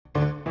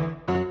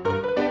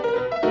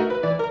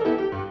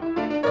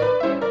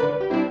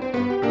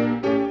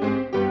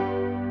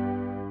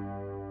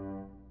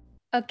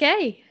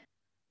Okay,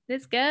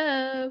 let's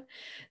go.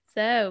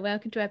 So,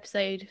 welcome to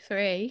episode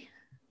 3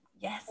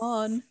 Yes.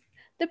 on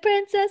The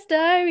Princess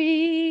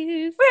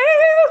Diaries.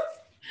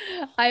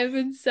 Woo! I've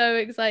been so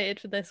excited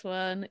for this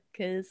one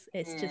because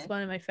it's just Mm,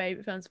 one of my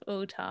favorite films of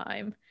all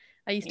time.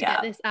 I used to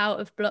get yeah. this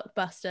out of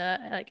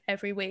Blockbuster like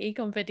every week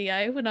on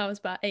video when I was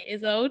about 8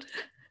 years old.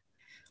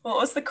 What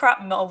was the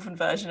crap Melbourne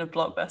version of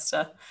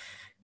Blockbuster?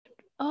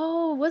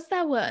 Oh, was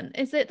that one?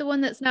 Is it the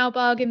one that's now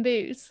Bargain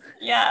Booze?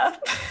 Yeah.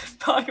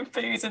 Buying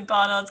booze and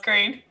Barnard's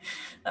Green.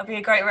 That'd be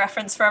a great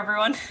reference for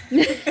everyone.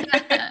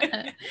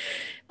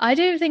 I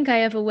don't think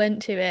I ever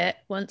went to it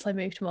once I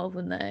moved to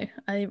Melbourne though.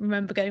 I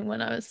remember going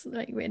when I was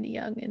like really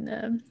young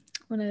in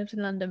when I lived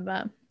in London,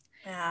 but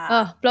Yeah.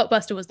 oh,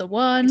 Blockbuster was the We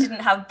one.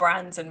 didn't have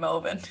brands in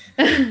Melbourne.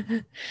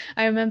 I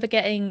remember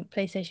getting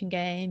PlayStation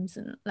games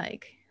and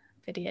like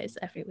videos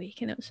every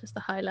week, and it was just the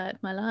highlight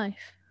of my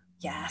life.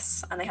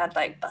 Yes. And they had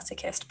like butter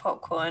kissed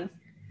popcorn.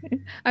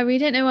 I really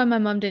don't know why my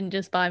mum didn't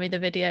just buy me the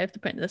video of the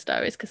Princess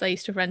Diaries because I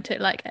used to rent it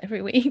like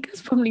every week.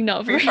 It's probably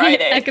not Every very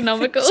Friday for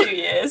economical. 2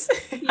 years.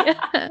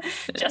 Yeah.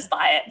 Just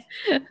buy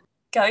it.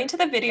 Going to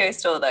the video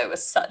store though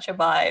was such a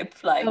vibe.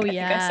 Oh Like, I think I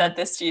yeah. said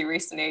this to you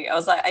recently. I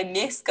was like, I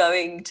miss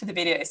going to the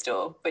video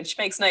store, which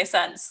makes no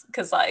sense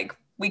because like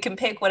we can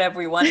pick whatever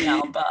we want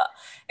now, but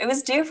it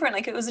was different.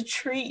 Like, it was a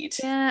treat.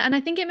 Yeah, and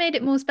I think it made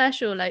it more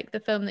special, like the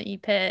film that you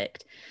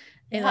picked.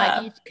 It like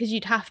Yeah, you because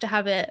you'd have to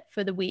have it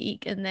for the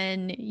week and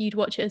then you'd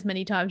watch it as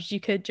many times as you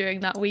could during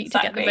that week to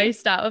get the exactly.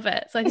 most out of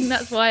it. So I think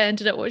that's why I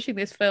ended up watching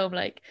this film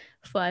like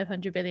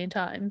 500 billion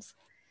times.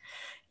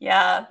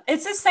 Yeah,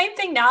 it's the same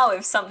thing now.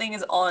 If something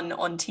is on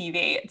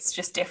TV, it's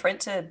just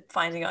different to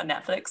finding it on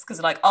Netflix because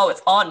like, oh,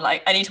 it's on.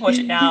 Like, I need to watch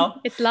it now.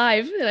 It's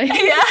live. Like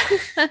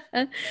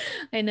Yeah.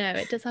 I know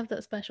it does have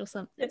that special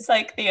something. It's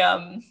like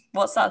the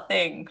what's that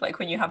thing? Like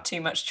when you have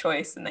too much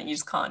choice and then you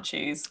just can't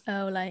choose.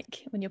 Oh,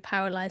 like when you're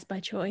paralyzed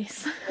by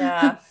choice.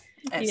 Yeah.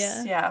 It's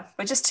Yeah, yeah.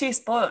 We're just too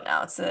spoiled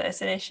now. It's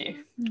an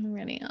issue. we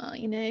really are,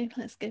 you know.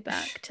 Let's go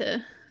back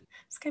to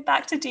Let's go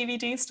back to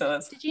DVD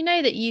stores. Did you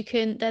know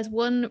that there's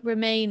one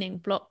remaining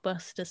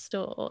Blockbuster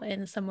store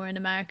in somewhere in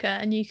America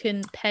and you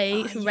can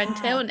pay Oh to rent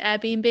it yeah. on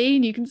Airbnb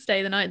and you can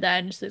stay the night there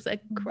and just looks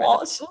incredible.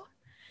 What?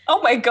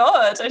 Oh my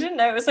God. I didn't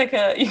know it was like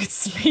a you could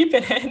sleep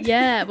in it.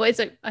 Yeah, well, it's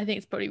like I think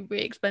it's probably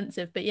really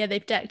expensive, but yeah,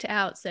 they've decked it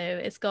out so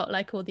it's got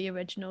like all the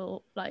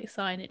original like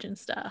signage and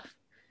stuff.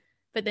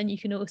 But then you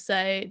can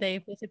also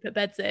they've also put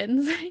beds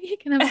in, so you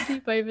can have a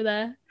sleep over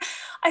there.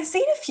 I've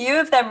seen a few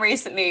of them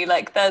recently.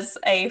 Like there's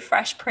a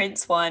Fresh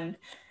Prince one,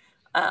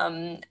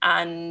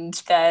 and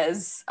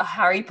there's a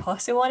Harry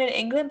Potter one in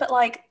England, but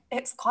like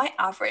it's quite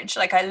average.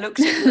 Like I looked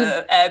at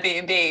the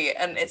Airbnb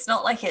and it's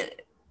not like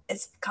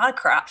it's kind of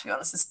crap to be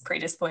honest. It's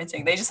pretty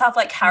disappointing. They just have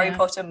like Harry Yeah.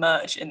 Potter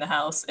merch in the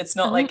house. It's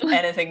not like Oh,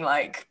 anything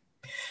like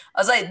I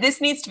was like, this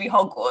needs to be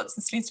Hogwarts.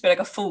 This needs to be like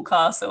a full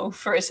castle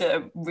for it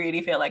to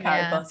really feel like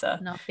Harry yeah, Potter.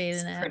 not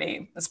feeling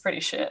it. It's pretty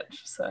shit.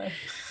 So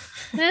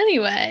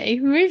Anyway,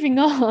 moving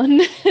on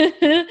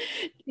to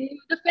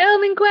the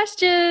film in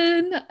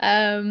question.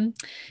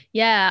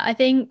 Yeah, I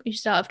think we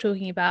should start off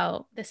talking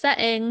about the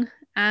setting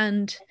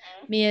and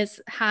Mia's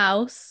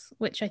house,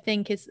 which I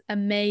think is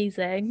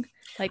amazing.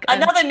 Like,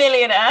 another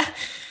millionaire.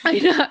 I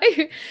know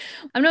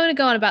I'm not going to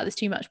go on about this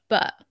too much,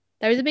 but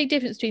there is a big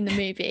difference between the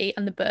movie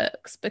and the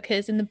books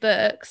because in the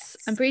books,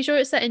 I'm pretty sure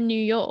it's set in New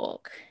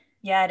York.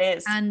 Yeah, it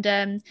is.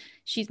 And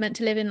she's meant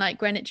to live in like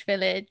Greenwich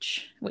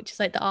Village, which is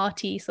like the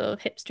arty sort of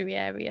hipstery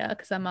area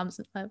because her mum's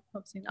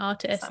obviously an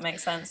Does that artist. make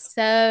sense?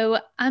 So,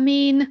 I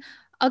mean,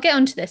 I'll get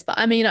onto this, but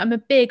I mean, I'm a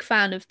big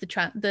fan of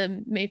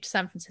the move to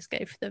San Francisco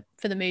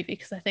for the movie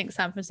because I think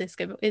San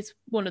Francisco is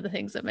one of the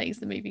things that makes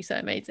the movie so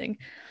amazing.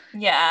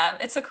 Yeah,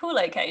 it's a cool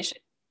location.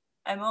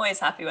 I'm always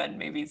happy when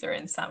movies are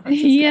in San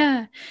Francisco.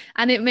 Yeah,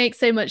 and it makes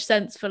so much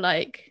sense for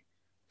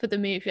the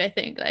movie. I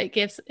think like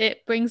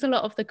it brings a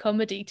lot of the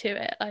comedy to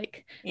it,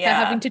 like her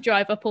having Yeah. to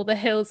drive up all the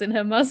hills in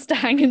her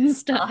Mustang and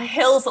stuff.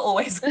 Hill's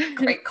always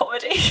great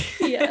comedy.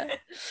 Yeah.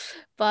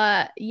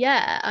 But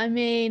yeah, I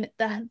mean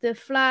the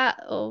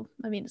flat, or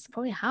I mean it's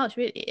probably a house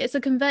really. It's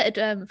a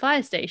converted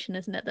fire station,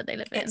 isn't it, that they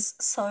live in? It's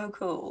so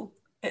cool.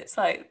 It's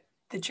like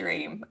the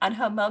dream. And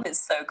her mum is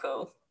so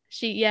cool.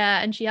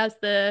 And she has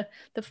the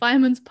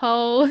fireman's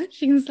pole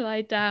she can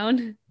slide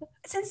down.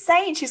 It's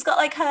insane. She's got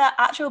like her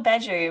actual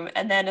bedroom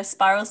and then a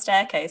spiral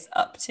staircase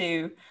up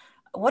to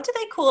what do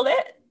they call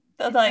it?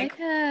 The It's like like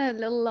a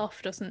little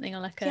loft or something, or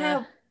like a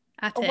yeah,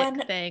 attic when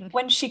thing.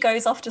 when she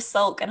goes off to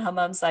sulk and her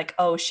mum's like,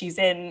 oh, she's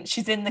in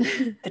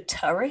the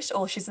turret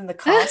or she's in the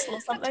castle or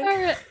The something.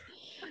 turret.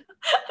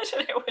 I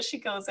don't know what she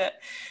calls it.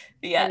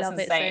 But I yeah, it's love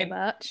it so insane.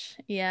 much.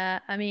 Yeah,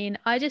 I mean,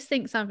 I just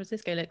think San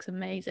Francisco looks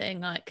amazing.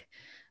 Like,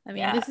 I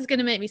mean, Yeah. this is going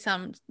to make me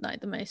sound like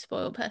the most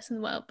spoiled person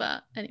in the world,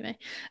 but anyway.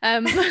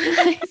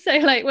 So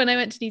like when I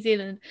went to New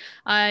Zealand,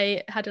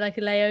 I had like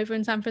a layover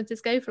in San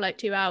Francisco for like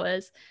 2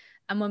 hours,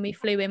 and when we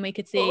flew in, we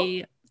could Oh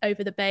see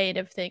over the bay and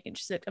everything. It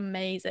just looked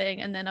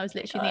amazing. And then I was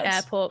my literally in the God.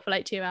 airport for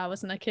like 2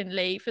 hours, and I couldn't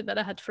leave, and then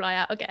I had to fly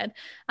out again.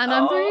 And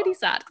I'm really Oh,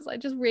 sad because I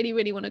just really,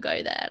 really want to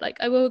go there. Like,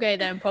 I will go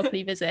there and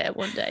properly visit it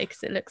one day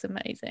because it looks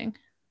amazing.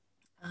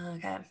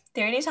 Okay.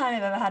 The only time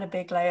I've ever had a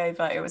big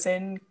layover, it was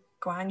in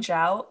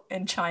Guangzhou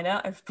in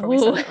China. I've probably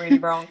said Oh, that really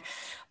wrong.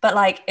 But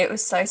like it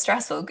was so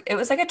stressful. It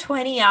was like a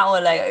 20-hour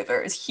layover.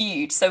 It was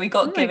huge. So we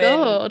oh got my given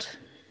God.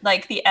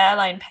 like the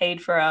airline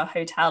paid for a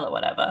hotel or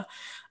whatever.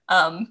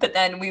 But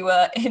then we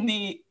were in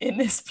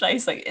this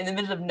place like in the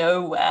middle of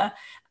nowhere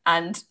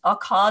and our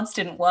cards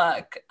didn't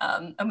work.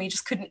 And we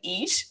just couldn't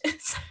eat.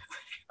 So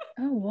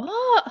Oh,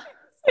 what?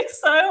 it's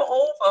so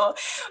awful.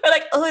 We're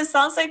like, oh, it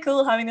sounds so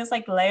cool having this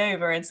like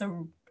layover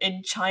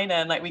in China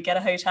and like we get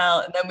a hotel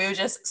and then we were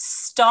just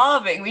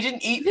starving. We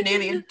didn't eat for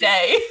nearly a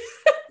day.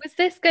 Was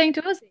this going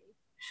to Aussie?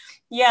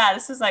 Yeah,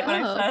 this was like when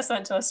I Oh, first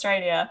went to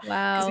Australia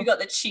because we wow. got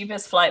the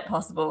cheapest flight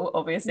possible,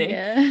 obviously.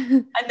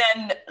 Yeah. And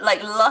then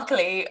like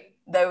luckily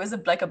there was a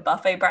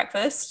buffet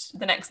breakfast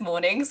the next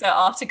morning. So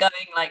after going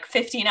like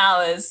 15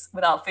 hours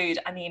without food,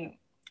 I mean,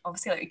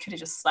 obviously like we could have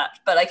just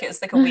slept, but like it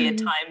was like a weird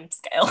time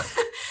scale.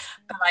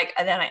 But like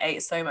and then I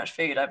ate so much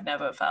food, I've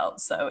never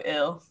felt so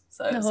ill.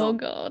 So it was Oh all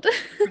God.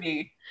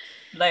 pretty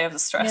layers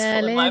of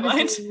Yeah, stressful in my layovers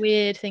mind. do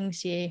weird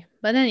things to you.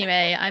 But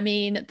anyway, I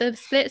mean, the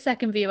split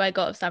second view I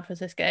got of San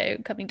Francisco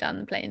coming down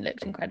the plane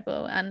looked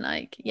incredible. And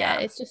like, yeah, Yeah,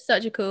 it's just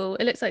such a cool,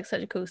 it looks like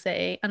such a cool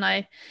city. And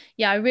I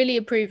really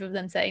approve of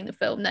them setting the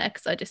film there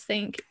because I just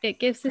think it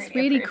gives this really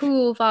really approve.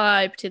 cool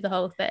vibe to the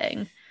whole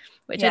thing,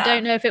 which I Yeah.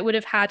 don't know if it would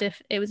have had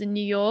if it was in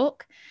New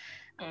York.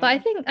 But I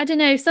Mm. think I don't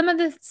know,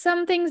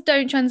 some things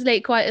don't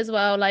translate quite as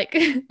well. Like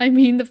I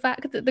mean the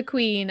fact that the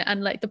Queen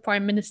and like the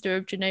Prime Minister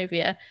of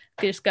Genovia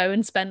could just go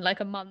and spend like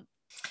a month.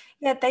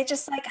 Yeah, they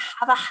just like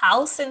have a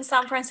house in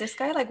San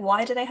Francisco. Like,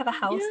 why do they have a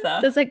Yeah. house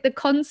there? There's like the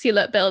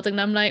consulate building.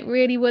 And I'm like,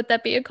 really, would there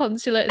be a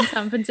consulate in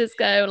San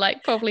Francisco?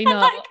 Like, probably And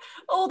not. like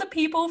all the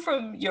people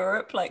from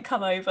Europe like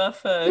come over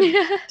for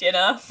Yeah.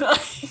 dinner.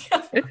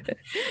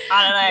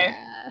 I don't know.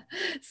 Yeah.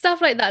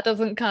 Stuff like that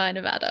doesn't kind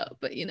of add up,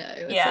 but it's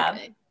Yeah.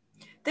 okay.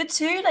 The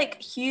two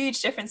like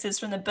huge differences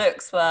from the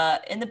books were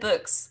in the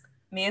books,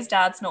 Mia's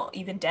dad's not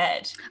even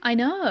dead. I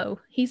know.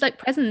 He's like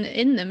present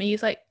in them.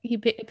 He's like,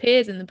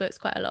 appears in the books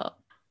quite a lot.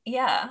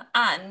 Yeah.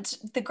 And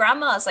the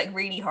grandma's like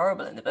really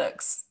horrible in the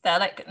books. They're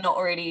like not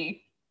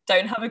really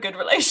don't have a good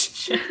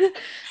relationship.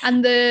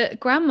 And the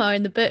grandma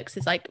in the books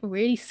is like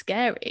really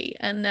scary.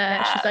 And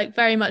she's Yeah. like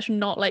very much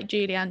not like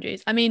Julie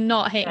Andrews. I mean,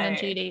 not hating on No,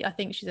 Julie. I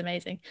think she's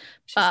amazing.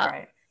 she's But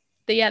great.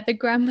 the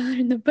grandmother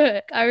in the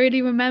book, I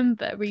really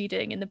remember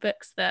reading in the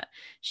books that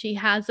she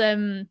has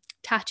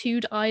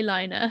tattooed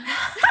eyeliner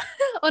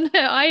on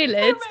her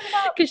I eyelids remember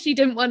that. because she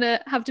didn't want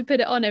to have to put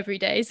it on every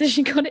day. So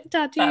she got it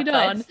Fair tattooed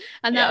play. on.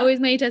 And that Yeah. always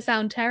made her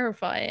sound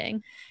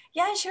terrifying.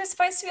 Yeah, she was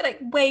supposed to be like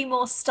way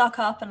more stuck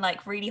up and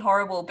like really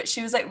horrible, but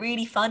she was like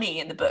really funny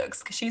in the books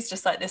because she's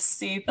just like this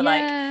super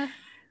like Yeah.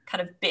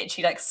 kind of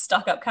bitchy, like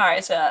stuck up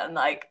character, and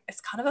like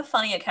it's kind of a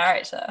funnier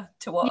character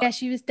to Yeah, watch.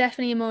 she was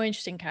definitely a more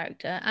interesting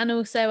character. And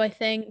also I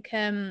think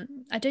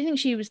I don't think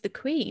she was the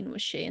queen,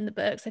 was she, in the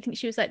books? I think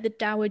she was like the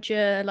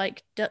dowager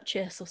like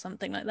duchess or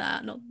something like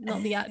that. Not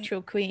the Uh,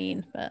 actual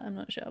queen, but I'm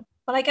not sure.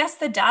 well, I guess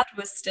the dad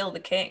was still the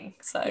king,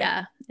 so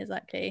Yeah,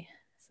 exactly.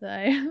 So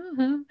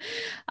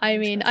I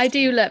mean, I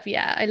do interesting. love,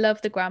 yeah, I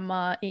love the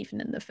grandma even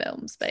in the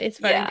films, but it's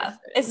very Yeah,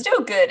 it's different.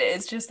 still good.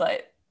 It's just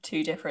like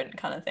two different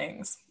kind of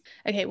things.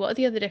 Okay, what are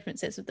the other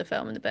differences with the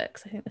film and the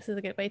books? I think this is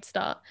a good way to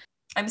start.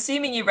 I'm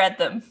assuming you read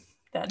them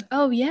then.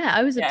 Oh yeah,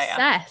 I was Yeah, yeah,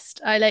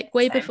 obsessed. I like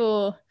way same.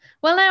 before.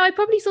 Well, no, I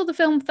probably saw the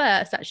film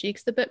first actually,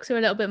 because the books are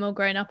a little bit more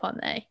grown up,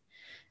 aren't they?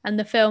 And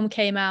the film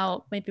came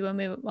out maybe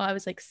well, I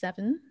was like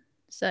 7.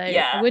 So I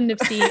Yeah, wouldn't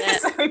have seen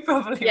it. so we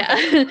probably Yeah.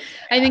 read them together.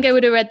 I think I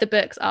would have read the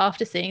books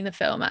after seeing the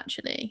film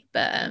actually.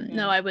 But Yeah.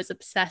 no, Mhm. I was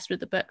obsessed with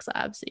the books. I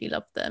absolutely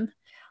loved them.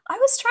 I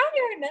was trying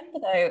to remember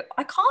though.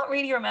 I can't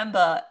really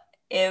remember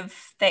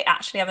if they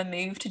actually ever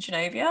move to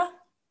Genovia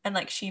and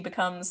like she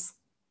becomes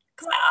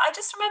because I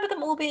just remember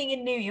them all being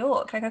in New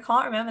York. Like I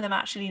can't remember them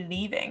actually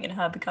leaving and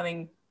her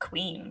becoming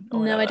queen or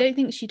No, I whatever. don't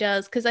think she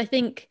does because I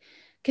think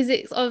because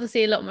it's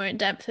obviously a lot more in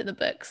depth in the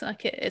books.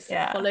 Like it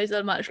Yeah. follows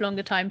a much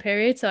longer time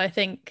period. So I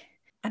think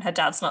And her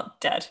dad's not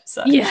dead.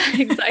 So yeah,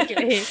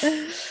 exactly.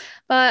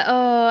 But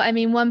oh, I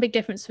mean, one big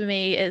difference for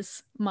me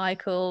is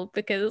Michael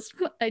because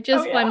I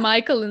oh just find yeah.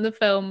 Michael in the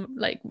film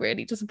like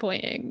really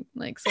disappointing.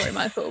 Like, sorry,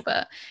 Michael,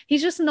 but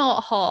he's just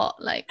not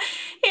hot. Like,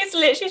 He's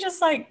literally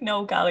just like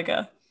Noel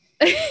Gallagher.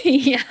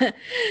 yeah.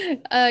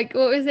 What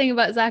we were saying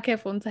about Zac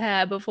Efron's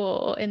hair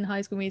before in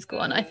High School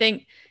Musical, and I Mm,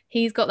 think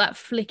he's got that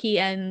flicky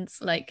ends,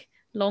 like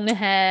long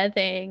hair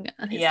thing,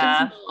 and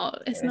yeah.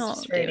 it's It was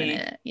just not doing really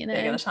it,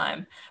 big at the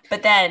time.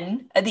 But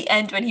then at the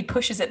end when he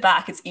pushes it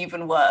back, it's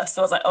even worse.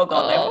 So I was like, oh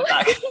God, no, put Oh. it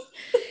back.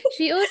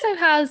 She also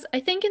has, I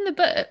think in the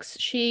books,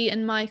 she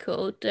and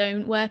Michael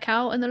don't work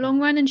out in the long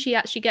run, and she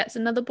actually gets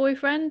another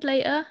boyfriend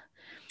later.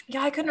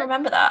 Yeah, I couldn't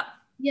remember that.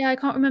 Yeah, I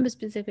can't remember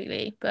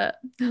specifically, but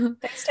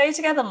They stay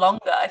together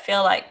longer. I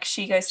feel like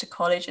she goes to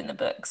college in the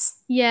books.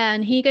 yeah,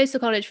 and he goes to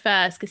college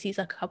first because he's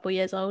like a couple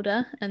years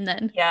older. And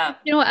then, Yeah.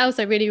 you know what else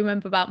I really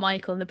remember about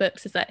Michael in the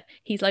books is that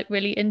he's like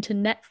really into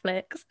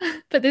Netflix.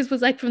 But this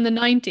was like from the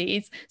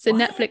 90s. So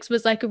What? Netflix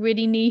was like a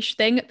really niche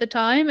thing at the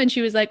time. And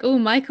she was like, oh,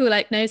 Michael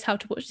like knows how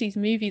to watch these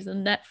movies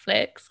on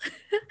Netflix.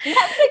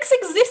 Netflix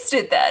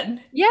existed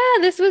then. Yeah,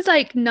 this was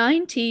like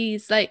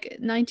 90s, like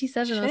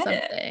 97 or Shit.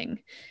 something.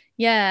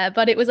 Yeah,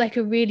 but it was like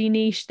a really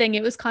niche thing.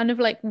 It was kind of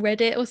like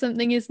Reddit or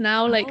something is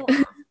now, like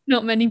Oh,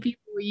 not many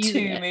people were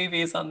using two it.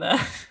 movies on there.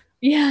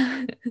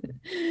 Yeah.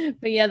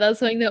 But yeah, that's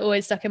something that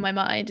always stuck in my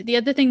mind. The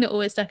other thing that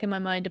always stuck in my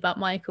mind about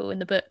Michael in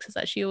the books is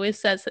that she always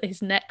says that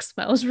his neck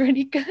smells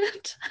really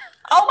good.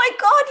 Oh my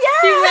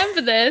Do you God,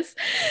 remember this?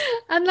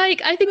 And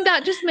like, I think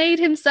that just made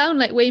him sound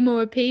like way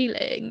more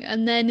appealing.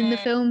 And then in the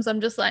yeah. films,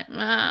 I'm just like,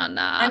 ah, And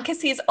nah,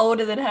 because he's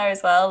older than her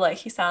as well, like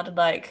he sounded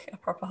like a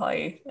proper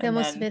hottie. they're And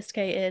more then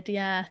sophisticated.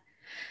 Yeah.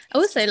 he's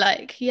Also, just,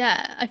 like,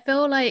 yeah, I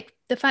feel like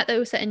the fact that it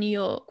was set in New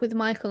York with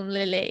Michael and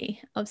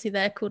Lily, obviously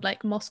they're called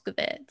like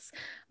Moskovitz.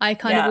 I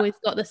kind of yeah, always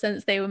got the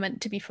sense they were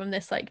meant to be from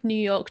this like New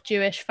York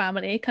Jewish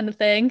family kind of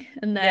thing.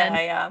 And yeah, then,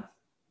 yeah.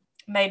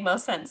 Made more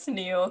sense in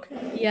New York.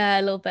 yeah,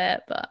 a little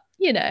bit, but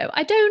you know,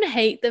 I don't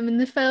hate them in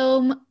the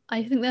film.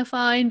 I think they're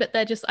fine, but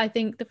they're just, I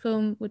think the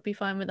film would be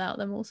fine without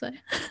them also.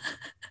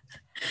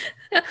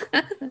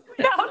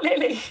 Without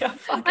Lily, yeah, I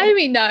fucking.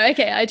 mean, no,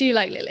 okay, I do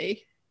like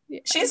Lily. Yeah.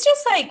 She's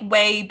just like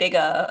way bigger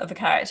of a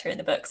character in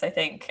the books, I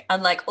think.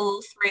 And like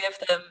all three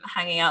of them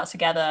hanging out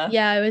together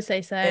Yeah, I would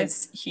say so.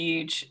 is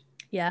huge.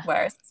 Yeah.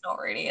 Whereas it's not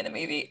really in the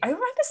movie. I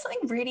remember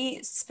something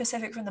really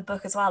specific from the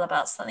book as well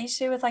about something to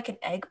do with like an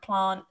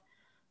eggplant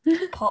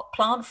pot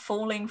plant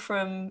falling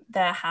from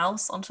their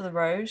house onto the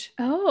road.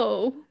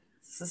 Oh.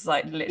 This is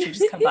like literally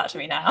just come back to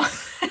me now.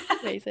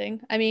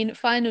 Amazing. I mean,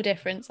 final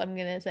difference I'm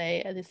gonna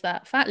say is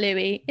that Fat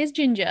Louie is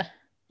ginger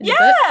in the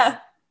books. Yeah.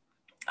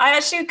 I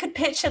actually could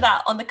picture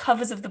that on the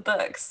covers of the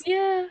books.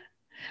 Yeah.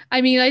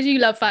 I mean, I do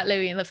love Fat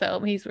Louie in the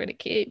film. He's really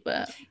cute,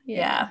 but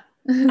yeah.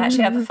 Yeah. I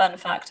actually have a fun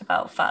fact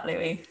about Fat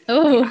Louis, the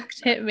Oh,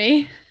 actor. hit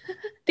me.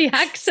 The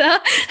actor.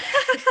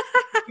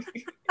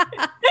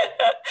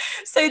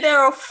 So there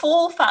are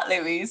four Fat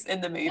Louis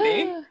in the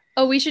movie.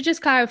 Oh, we should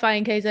just clarify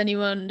in case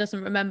anyone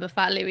doesn't remember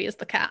Fat Louie as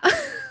the cat.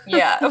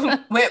 Yeah,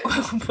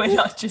 we're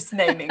not just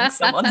naming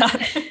someone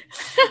that.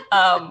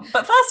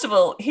 But first of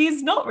all,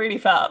 he's not really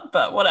fat,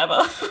 but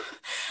whatever.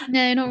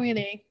 No, not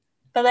really.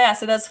 But yeah,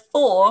 so there's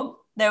four.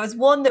 There was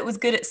one that was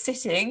good at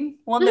sitting,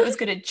 one that was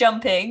good at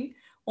jumping,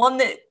 one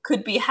that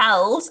could be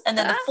held, and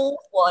then the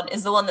fourth one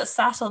is the one that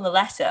sat on the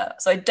letter.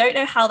 So I don't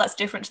know how that's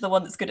different to the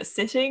one that's good at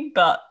sitting,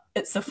 but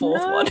it's the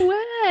fourth No one.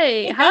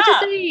 way. How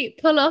did they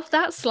pull off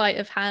that sleight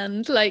of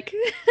hand? Like,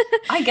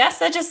 I guess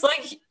they're just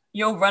like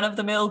your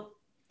run-of-the-mill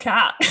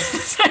cat.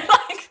 So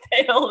like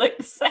they all look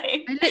the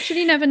same. I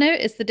literally never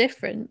noticed the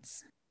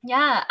difference.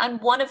 Yeah,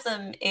 and one of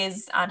them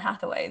is Anne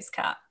Hathaway's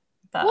cat,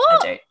 but I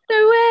What? don't.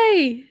 No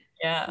way.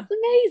 Yeah. That's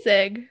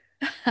amazing.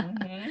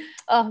 Mhm.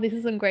 Oh, this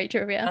is some great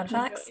trivia. Fun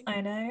facts,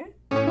 I know.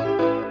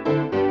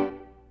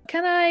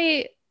 Can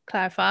I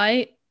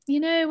clarify? You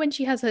know, when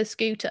she has her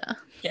scooter,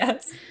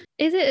 Yes.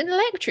 is it an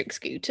electric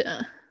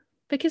scooter?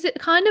 Because it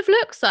kind of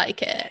looks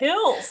like it.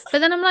 Hills. But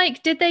then I'm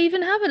like, did they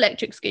even have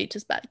electric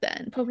scooters back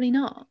then? Probably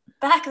not.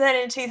 Back then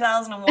in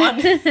 2001,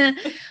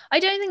 I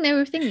don't think they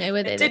were a thing though,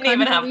 were they? they didn't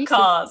even have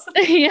cars.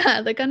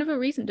 Yeah, they're kind of a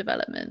recent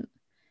development.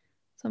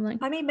 So I'm like,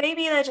 I mean,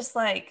 maybe they're just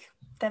like,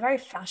 they're very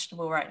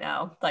fashionable right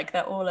now. Like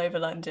they're all over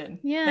London.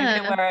 Maybe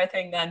yeah. they were a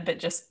thing then, but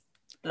just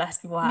less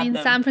people I had mean,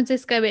 them. San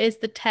Francisco is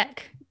the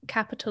tech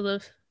capital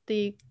of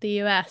the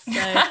US,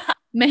 so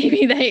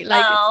maybe they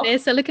like Well. it's near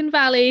Silicon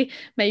Valley.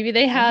 Maybe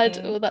they had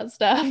Mhm. all that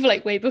stuff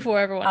like way before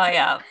everyone. Oh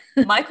yeah.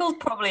 Michael's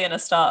probably in a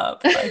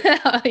startup.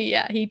 Like,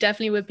 Yeah, he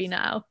definitely would be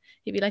now.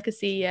 He'd be like a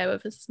CEO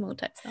of a small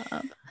tech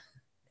startup.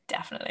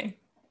 definitely.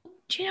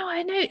 Do you know what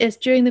I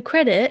noticed during the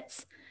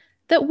credits?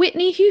 That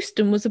Whitney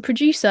Houston was a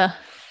producer.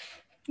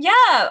 Yeah,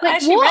 I Like,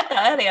 actually what? read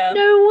that earlier.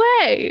 No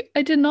way.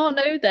 I did not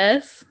know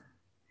this.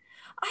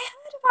 I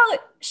heard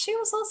about she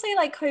was also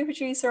like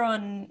co-producer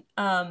on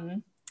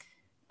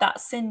that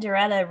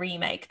Cinderella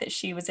remake that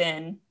she was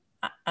in.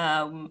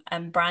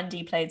 And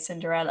Brandy played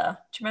Cinderella.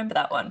 Do you remember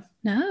that one?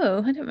 No,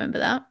 I don't remember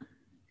that.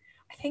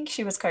 I think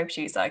she was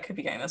co-producer. I could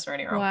be getting this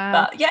really wrong. Wow.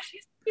 But yeah,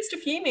 she's produced a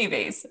few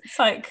movies. It's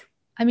like,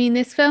 I mean,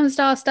 this film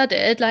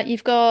star-studded. Like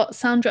you've got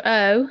Sandra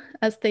Oh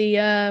as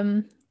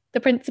the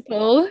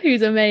principal,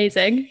 who's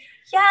amazing.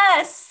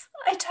 yes,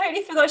 I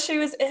totally forgot she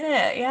was in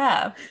it.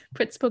 Yeah.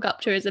 Principal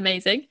Gupta is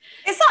amazing.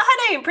 Is that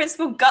her name?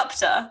 Principal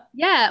Gupta?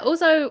 Yeah,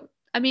 also,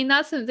 I mean,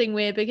 that's something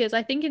weird because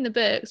I think in the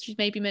books she's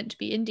maybe meant to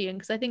be Indian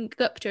because I think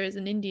Gupta is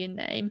an Indian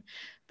name,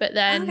 but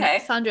then Okay.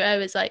 Sandra Oh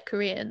is like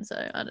Korean, so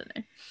I don't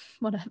know.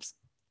 What else?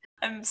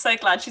 I'm so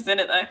glad she's in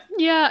it though.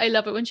 Yeah, I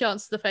love it when she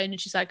answers the phone and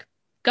she's like,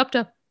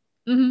 Gupta.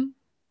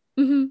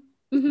 Mm-hmm.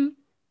 Mm-hmm.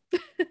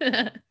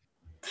 Mm-hmm.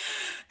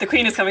 The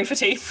Queen is coming for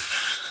tea.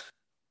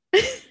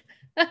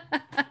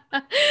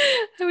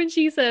 When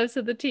she serves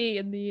her the tea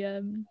in the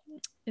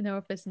in her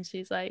office, and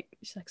she's like,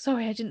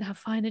 sorry, I didn't have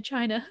finer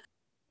china.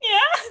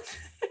 Yeah.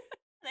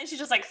 And then she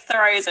just like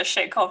throws a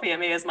shit coffee at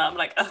Mia's mum,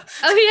 like, ugh.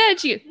 Oh yeah,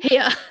 she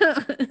here.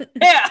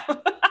 Yeah.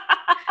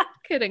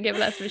 Couldn't give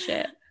less of a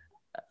shit.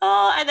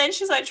 Oh, and then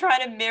she's like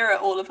trying to mirror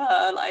all of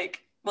her,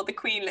 like what the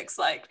queen looks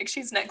like. Like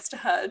she's next to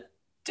her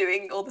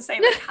doing all the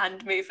same like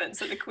hand movements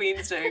that the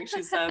queen's doing.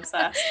 She's so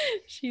obsessed.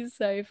 She's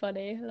so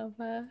funny. I love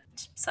her.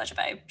 Such a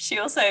babe. She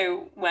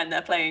also, when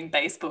they're playing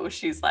baseball,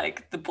 she's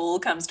like, the ball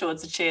comes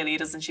towards the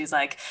cheerleaders and she's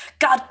like,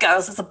 God,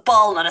 girls, it's a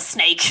ball, not a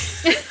snake.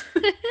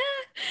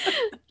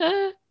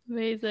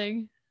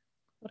 Amazing.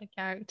 What a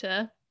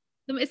character.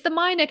 It's the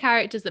minor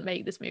characters that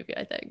make this movie,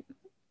 I think.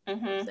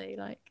 Mm-hmm. So,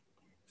 like,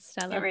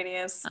 stellar. It really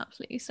is.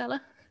 Absolutely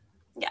stellar.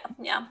 Yeah.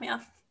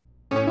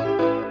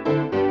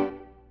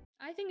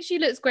 I think she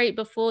looks great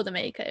before the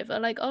makeover.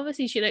 Like,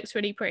 obviously, she looks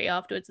really pretty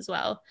afterwards as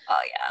well.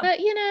 Oh, yeah. But,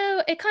 you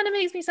know, it kind of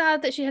makes me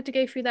sad that she had to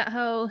go through that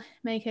whole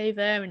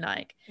makeover and,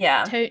 like,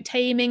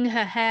 taming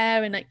her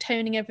hair and, like,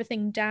 toning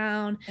everything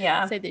down.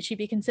 Yeah. So that she'd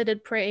be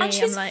considered pretty. And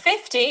she's like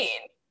 15.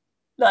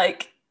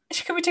 Like,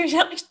 she could be doing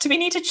that. Do we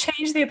need to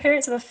change the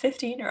appearance of a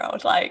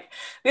 15-year-old? Like,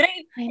 we don't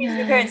need to change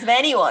the appearance of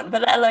anyone,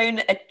 but let alone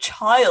a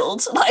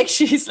child. Like,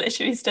 she's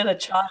literally still a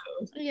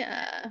child.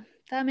 Yeah.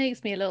 That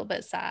makes me a little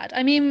bit sad.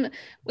 I mean,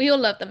 we all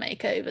love the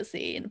makeover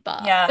scene,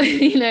 but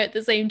you know, at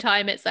the same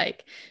time, it's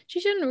like she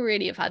shouldn't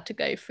really have had to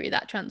go through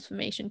that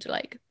transformation to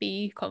like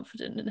be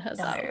confident in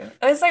herself. No.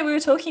 It was like we were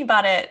talking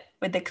about it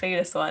with the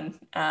Clueless one.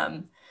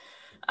 And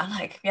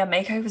like, yeah,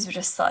 makeovers were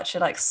just such a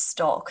like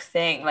stock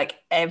thing. Like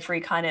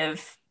every kind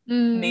of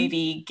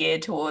movie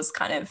geared towards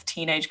kind of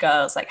teenage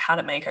girls like had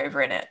a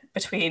makeover in it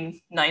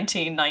between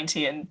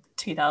 1990 and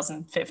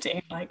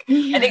 2015. Like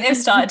I think they've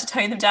started to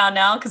tone them down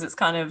now because it's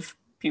kind of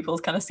people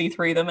kind of see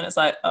through them and it's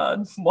like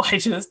why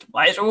do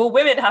all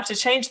women have to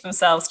change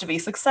themselves to be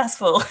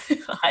successful?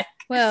 Like,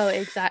 well,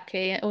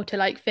 exactly, or to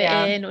like fit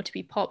in or to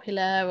be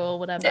popular or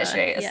whatever.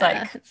 Literally, it's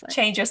like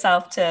change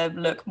yourself to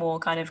look more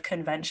kind of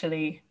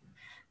conventionally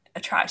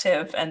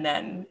attractive and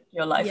then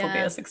your life will be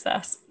a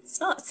success. It's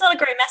not a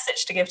great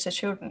message to give to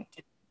children.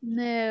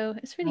 No,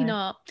 it's really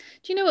not.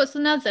 Do you know what's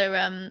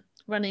another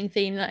running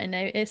theme that I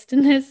noticed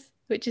in this,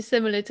 which is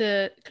similar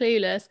to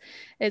Clueless,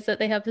 is that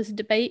they have this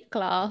debate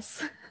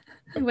class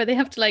where they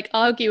have to like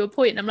argue a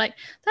point, and I'm like,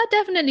 that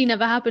definitely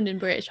never happened in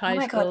British high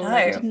school. God, no.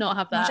 Like, I did not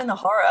have that. Imagine the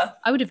horror.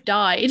 I would have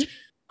died.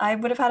 I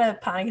would have had a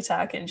panic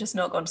attack and just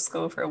not gone to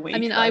school for a week. I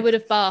mean, like, I would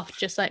have barfed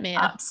just like me.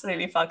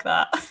 Absolutely, fuck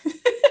that.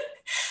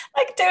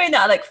 Like doing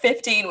that at like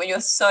 15 when you're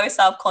so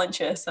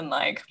self-conscious and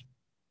like,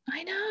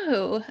 I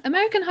know.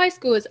 American high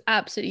school is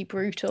absolutely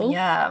brutal.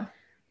 Yeah.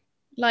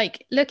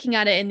 Like looking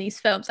at it in these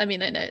films, I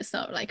mean, I know it's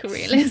not like a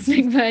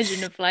realistic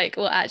version of like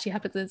what actually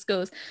happens in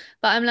schools,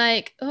 but I'm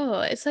like,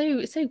 oh, it's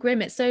so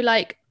grim. It's so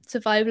like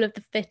survival of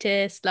the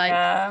fittest,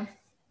 like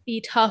be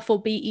tough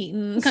or be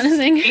eaten kind of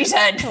thing. It's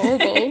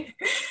horrible.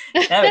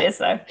 No, it is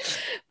though.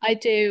 I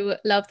do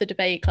love the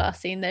debate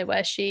class scene though,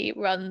 where she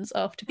runs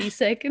off to be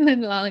sick, and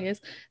then Lana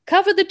goes,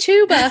 "Cover the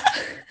tuba."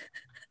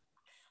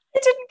 I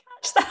didn't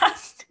catch that.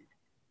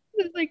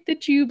 It's like the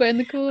tuba in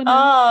the corner.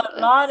 Oh,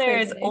 Lana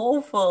is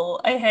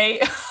awful. I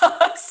hate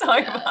her so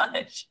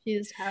much.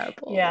 She's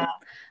terrible. Yeah.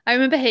 I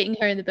remember hating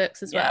her in the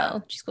books as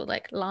well. She's called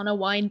like Lana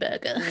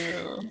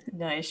Weinberger.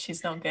 No,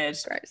 she's not good.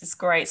 Gross. It's a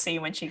great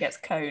scene when she gets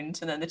coned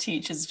and then the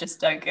teachers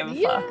just don't give a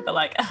fuck. They're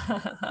like,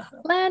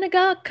 Lana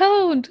got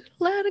coned.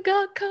 Lana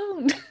got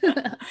coned.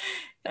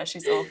 No,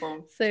 she's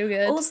awful. So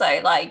good. Also,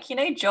 like, you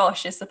know,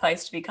 Josh is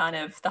supposed to be kind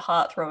of the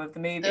heartthrob of the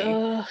movie.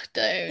 Oh,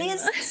 don't.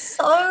 He's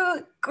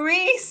so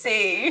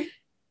greasy.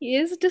 He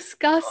is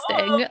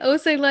disgusting.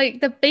 Also, like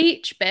the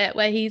beach bit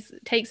where he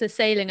takes us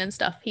sailing and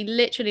stuff, he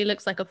literally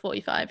looks like a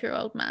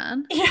 45-year-old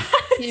man. Yes.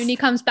 And he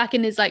comes back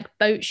in his like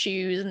boat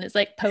shoes and his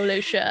like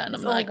polo shirt, and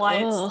I'm like,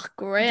 oh,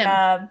 grim.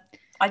 Yeah,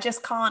 I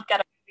just can't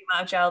get the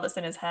amount of gel that's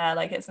in his hair.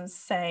 Like, it's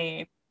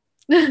insane.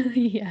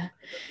 Yeah.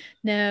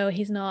 No,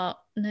 he's not.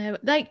 No,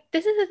 like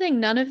this is the thing.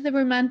 None of the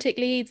romantic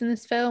leads in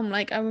this film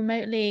like are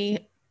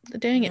remotely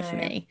doing it for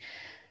me.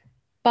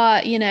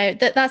 But you know,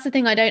 that's the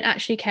thing. I don't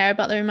actually care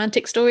about the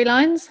romantic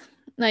storylines.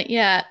 Like,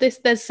 yeah,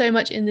 there's so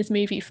much in this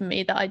movie for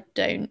me that I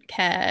don't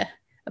care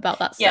about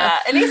that stuff. Yeah,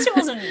 at least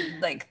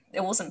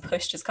it wasn't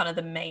pushed as kind of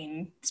the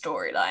main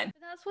storyline.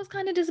 That's what's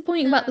kind of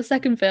disappointing about the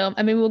second film.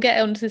 I mean, we'll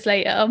get onto this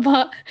later,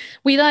 but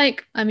we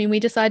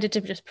decided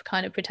to just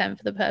kind of pretend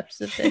for the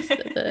purpose of this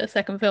that the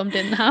second film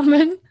didn't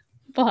happen.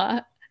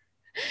 But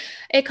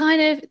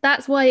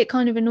that's why it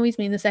kind of annoys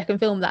me in the second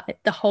film that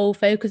the whole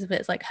focus of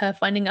it is like her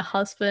finding a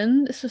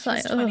husband. It's just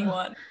like,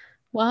 21.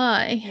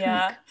 Why?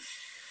 Yeah.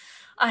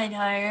 I know.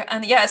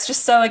 And yeah, it's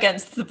just so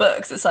against the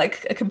books. It's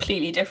like a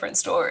completely different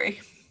story.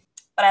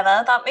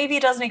 Whatever, that movie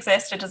doesn't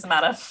exist, it doesn't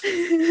matter.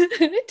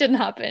 It didn't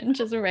happen,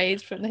 just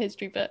erased from the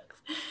history books.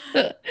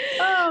 Do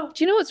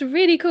you know what's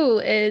really cool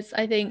is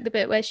I think the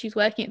bit where she's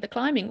working at the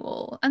climbing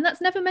wall, and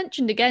that's never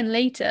mentioned again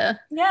later.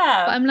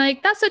 Yeah, but I'm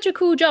like, that's such a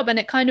cool job, and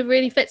it kind of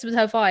really fits with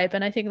her vibe,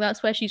 and I think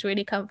that's where she's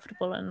really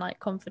comfortable and like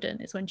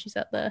confident is when she's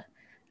at the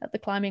at the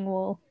climbing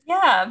wall.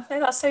 Yeah, no,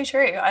 that's so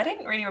true. I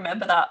didn't really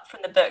remember that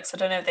from the books. I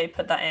don't know if they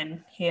put that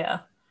in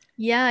here.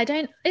 Yeah, I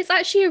don't. It's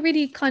actually a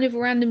really kind of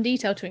random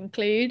detail to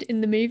include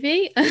in the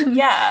movie,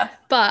 Yeah.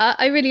 but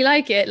I really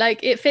like it.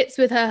 Like it fits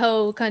with her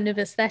whole kind of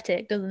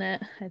aesthetic, doesn't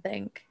it? I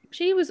think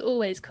she was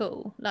always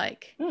cool,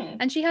 like, Hmm,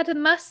 and she had a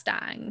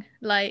Mustang,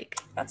 like,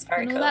 that's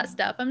very and all cool. that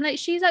stuff. I'm like,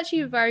 she's actually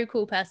a very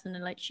cool person,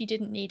 and like, she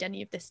didn't need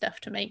any of this stuff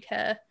to make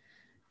her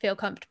feel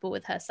comfortable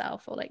with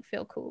herself or like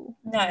feel cool.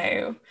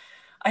 No,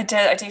 I do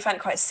find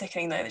it quite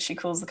sickening though that she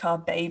calls the car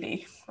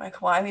baby.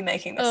 Like, why are we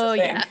making this a Oh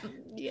thing? yeah,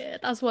 yeah,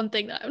 that's one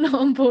thing that I'm not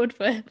on board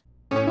with.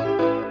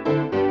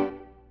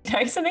 You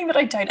know, something that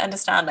I don't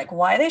understand. Like,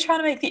 why are they trying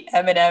to make the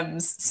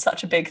M&Ms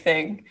such a big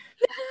thing?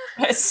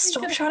 Like,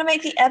 stop trying to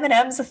make the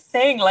M&Ms a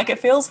thing. Like, it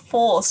feels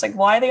forced. Like,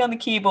 why are they on the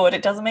keyboard?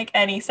 It doesn't make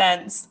any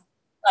sense.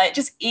 Like,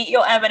 just eat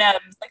your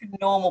M&Ms like a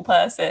normal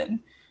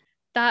person.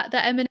 That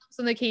the M&Ms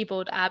on the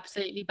keyboard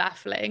absolutely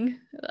baffling.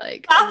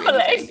 Like I really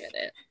Baffling. don't get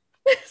it.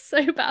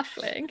 So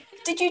baffling.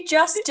 Did you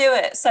just do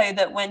it so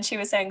that when she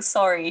was saying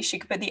sorry, she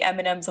could put the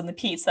M&Ms on the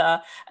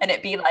pizza and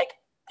it be like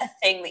a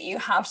thing that you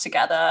have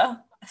together?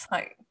 It's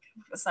like,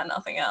 is there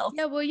nothing else?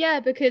 Yeah, well, yeah,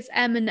 because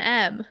M and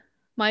M,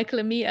 Michael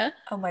and Mia.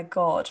 Oh my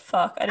God,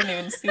 fuck. I didn't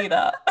even see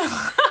that.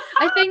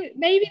 I think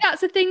maybe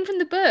that's a thing from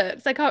the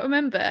books. I can't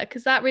remember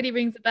because that really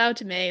rings a bell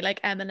to me, like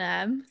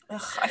M&M.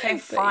 Ugh, okay,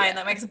 But fine. yeah.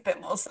 That makes a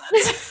bit more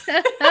sense.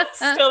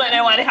 Still don't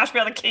know why they have to be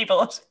on the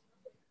keyboard.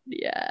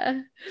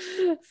 Yeah.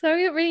 So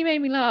it really made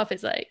me laugh.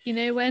 It's like,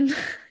 when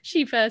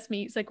she first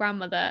meets her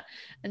grandmother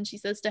and she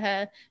says to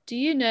her, do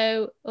you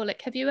know, or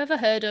like, have you ever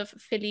heard of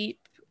Philippe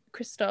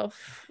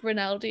Christophe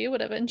Rinaldi or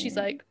whatever? And she's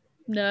like,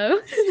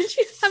 no.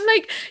 I'm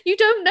like, you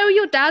don't know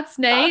your dad's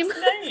name?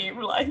 That's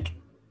name, like.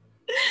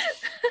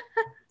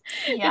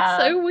 It's Yeah.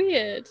 so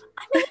weird.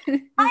 I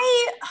mean,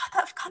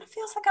 that kind of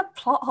feels like a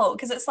plot hole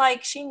because it's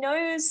like she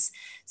knows.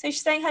 So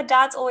she's saying her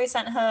dad's always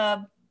sent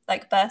her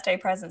like birthday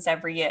presents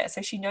every year,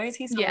 so she knows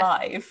he's Yeah.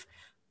 alive.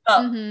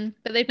 But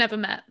But they've never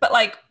met. but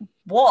like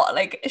what?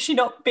 Like is she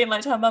not being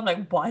like to her mum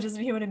like why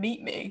doesn't he want to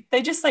meet me?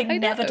 They just like I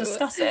never know.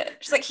 discuss it.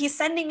 She's like he's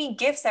sending me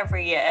gifts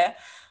every year.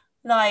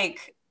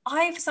 Like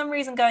I for some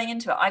reason going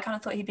into it, I kind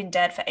of thought he'd been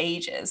dead for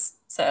ages.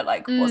 So it,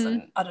 like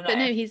wasn't I don't But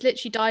know. no, he's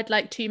literally died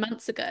like 2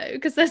 months ago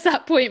because there's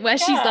that point where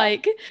she's Yeah.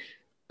 like,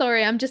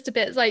 sorry, I'm just a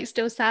bit like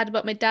still sad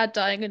about my dad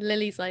dying. And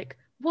Lily's like,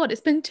 what?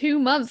 It's been 2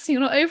 months. You're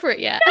not over it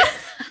yet.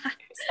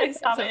 So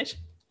savage.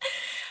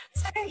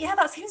 So yeah,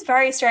 that seems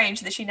very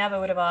strange that she never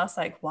would have asked,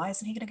 like, why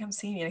isn't he gonna come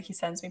see me? Like he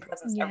sends me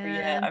presents every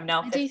year. Yeah, I'm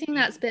now I do think 15.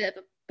 that's a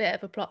bit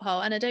of a plot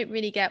hole, and I don't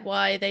really get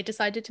why they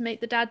decided to make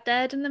the dad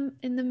dead in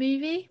the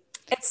movie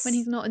when It's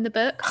he's not in the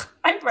book.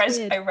 I read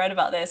Weird. I read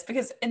about this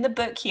because in the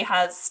book he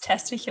has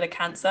testicular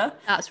cancer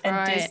That's and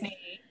right. Disney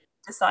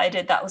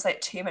decided that was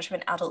like too much of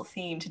an adult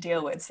theme to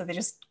deal with, so they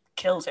just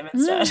killed him Mm.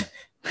 instead.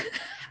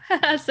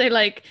 So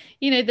like,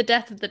 the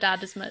death of the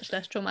dad is much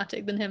less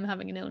traumatic than him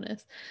having an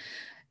illness.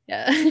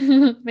 Yeah.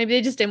 Maybe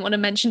they just didn't want to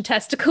mention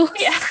testicles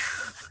Yeah.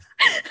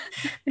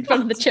 in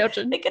front of the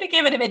children. They could have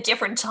given him a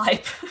different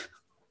type.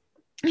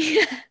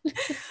 Yeah.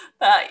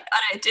 But I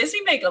don't know,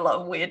 Disney make a lot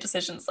of weird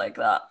decisions like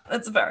that.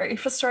 It's very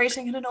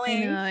frustrating and I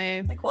annoying.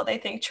 know. Like what they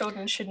think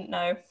children shouldn't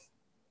know.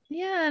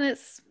 Yeah, and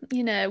it's,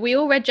 we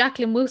all read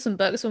Jacqueline Wilson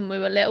books when we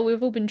were little.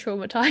 We've all been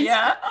traumatized.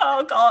 Yeah.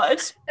 Oh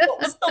God.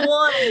 What was the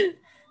one?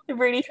 The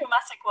really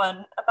traumatic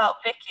one about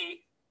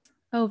Vicky.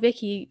 Oh,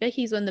 Vicky.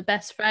 Vicky's when the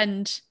best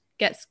friend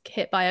gets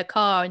hit by a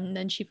car and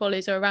then she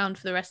follows her around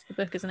for the rest of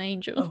the book as an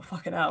angel. Oh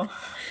fucking hell.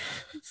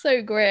 It's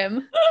so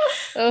grim.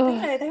 Oh.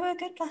 Oh, They were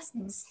good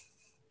lessons.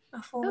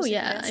 oh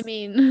yeah. I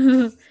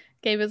mean,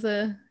 gave us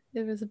a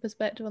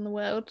perspective on the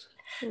world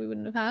that we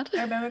wouldn't have had.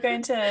 I remember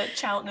going to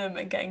Cheltenham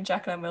and getting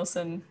Jacqueline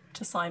Wilson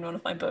to sign one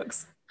of my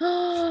books.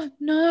 Oh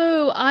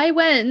no, I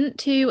went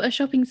to a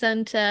shopping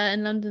centre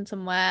in London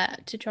somewhere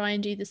to try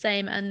and do the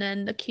same, and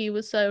then the queue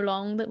was so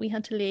long that we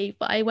had to leave.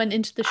 But I went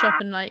into the shop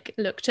and like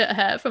looked at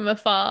her from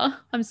afar.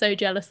 I'm so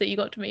jealous that you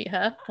got to meet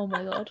her. Oh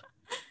my God.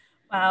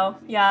 Wow.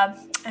 Yeah.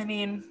 I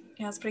mean,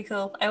 yeah, it's pretty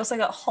cool. I also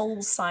got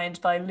Holes signed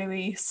by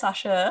Louis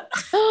Sacha.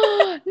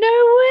 Oh, no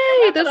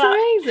way. Remember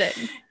that?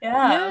 Amazing.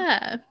 Yeah.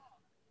 Yeah.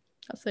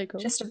 That's so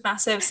cool. Just a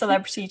massive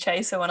celebrity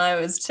chaser when I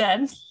was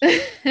 10.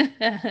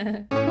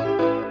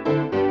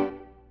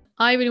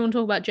 I really want to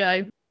talk about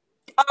Joe.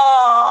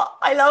 Oh,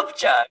 I love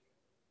Joe.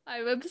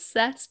 I'm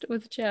obsessed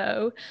with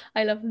Joe.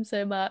 I love him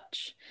so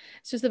much.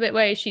 It's just the bit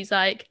where she's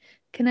like,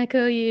 can I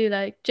call you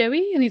like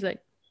Joey? And he's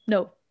like,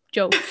 no,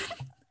 Joe.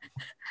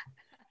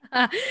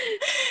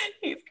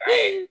 He's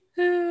great.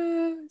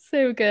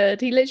 So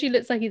good. He literally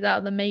looks like he's out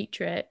of the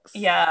Matrix.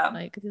 Yeah.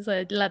 Like he's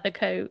a leather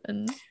coat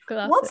and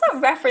glasses. What's that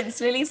reference?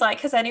 Lily's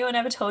like, has anyone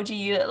ever told you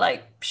you look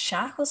like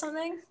Shaq or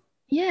something?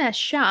 Yeah,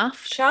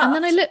 Shaft. Shaft. And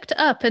then I looked it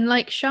up and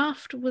like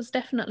Shaft was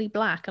definitely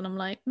black. And I'm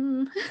like, I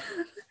don't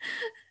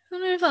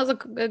know if that was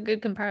a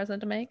good comparison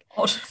to make.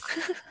 Odd.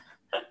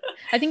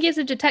 I think he has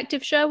a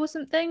detective show or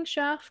something,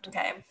 Shaft.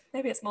 Okay,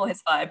 maybe it's more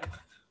his vibe.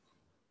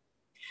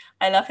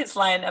 I love his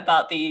line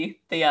about the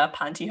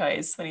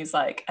pantyhose when he's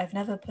like, "I've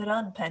never put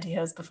on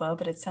pantyhose before,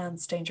 but it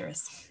sounds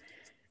dangerous."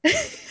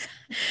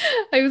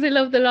 I also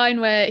love the line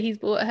where he's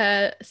bought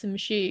her some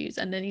shoes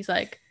and then he's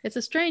like, "It's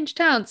a strange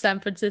town, San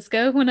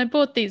Francisco. When I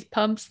bought these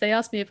pumps, they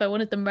asked me if I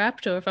wanted them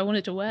wrapped or if I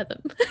wanted to wear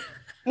them."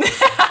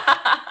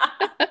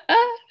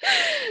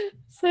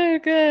 So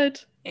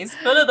good. He's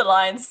full of the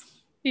lines.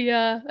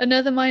 Yeah,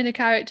 another minor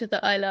character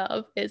that I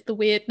love is the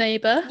weird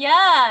neighbor.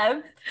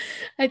 Yeah,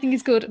 I think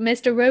he's called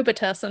Mr.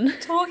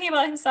 Robotussin. talking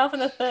about himself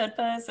in the third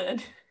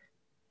person.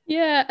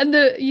 Yeah, and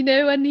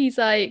when he's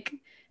like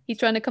he's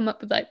trying to come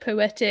up with like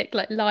poetic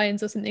like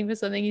lines or something for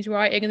something he's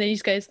writing, and then he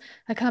just goes,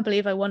 "I can't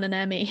believe I won an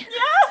Emmy." Yeah.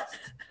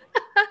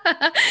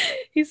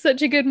 He's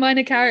such a good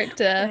minor It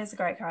character. is a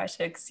great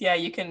character because yeah,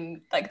 you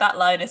can like that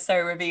line is so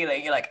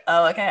revealing. You're like,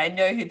 oh, okay, I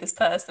know who this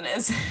person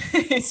is.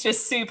 He's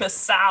just super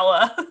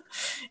sour.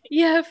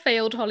 Yeah,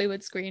 failed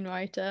Hollywood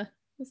screenwriter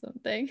or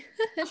something.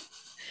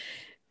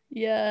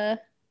 Yeah.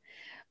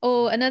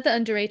 Or another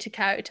underrated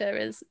character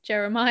is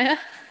Jeremiah.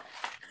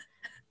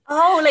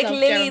 Oh, like Love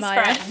Lily's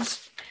Jeremiah. friend.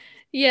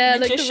 Yeah,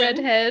 like the Magician.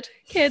 redhead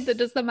kid that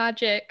does the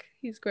magic.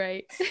 He's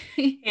great.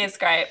 He is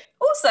great.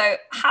 Also,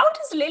 how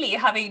does Lily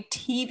have a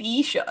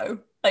TV show?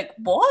 Like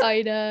what?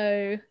 I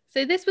know.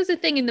 So this was a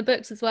thing in the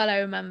books as well, I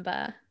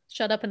remember.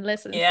 Shut up and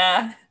listen.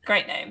 Yeah,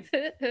 great name.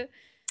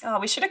 Oh,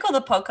 we should have called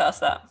the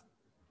podcast that.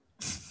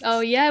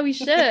 Oh yeah, we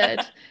should.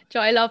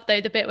 I love though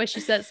the bit where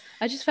she says,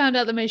 "I just found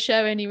out that my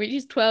show only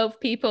reaches 12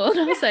 people." And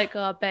I was like,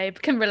 "Oh, babe,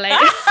 can relate."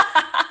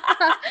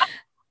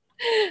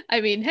 I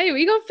mean, hey,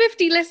 we got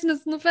 50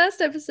 listeners in the first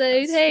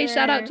episode. That's Hey, true.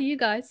 shout out to you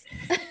guys.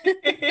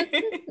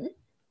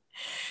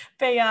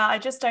 But yeah, I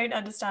just don't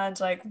understand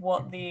like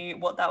what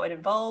that would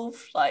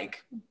involve.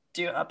 Like,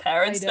 do our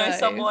parents know know.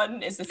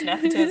 someone? Is this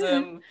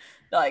nepotism?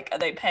 Like, are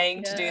they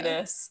paying to do Yeah.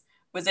 this?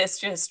 Was this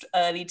just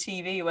early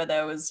TV where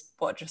there was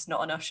just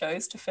not enough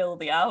shows to fill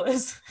the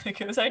hours? Like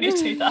it was only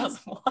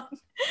 2001.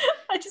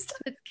 I just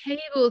It's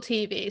cable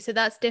TV, so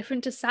that's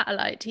different to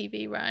satellite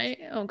TV, right?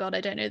 Oh God,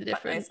 I don't know the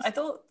difference. I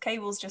thought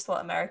cable's just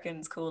what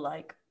Americans call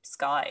like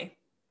Sky,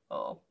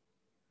 or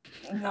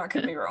that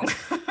could be wrong.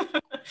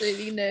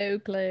 Absolutely no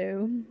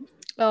clue.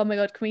 Oh my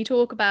God, can we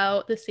talk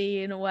about the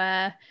scene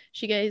where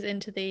she goes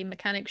into the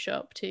mechanic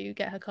shop to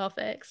get her car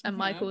fixed and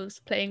Michael's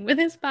playing with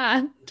his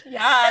band?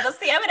 Yeah, that's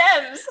the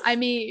M&Ms. I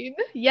mean,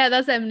 yeah,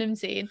 that's Eminem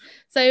scene.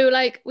 So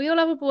like we all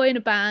have a boy in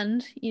a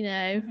band,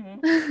 Yeah.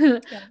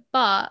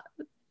 But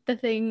the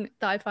thing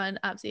that I find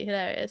absolutely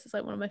hilarious, it's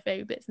like one of my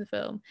favorite bits in the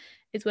film,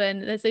 is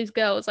when there's those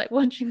girls like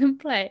watching them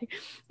play,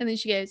 and then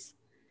she goes,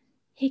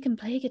 "He can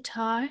play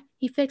guitar,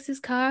 he fixes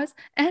cars,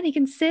 and he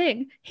can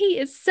sing. He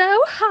is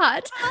so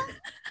hot."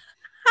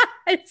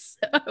 It's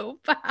so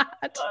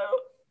bad. Oh,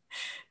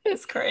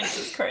 it's cringe.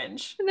 It's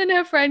cringe. And then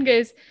her friend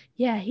goes,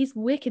 "Yeah, he's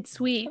wicked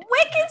sweet."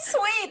 Wicked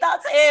sweet.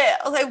 That's it.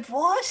 I was like,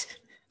 what?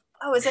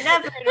 Oh, it's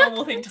never a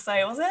normal thing to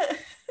say, was it?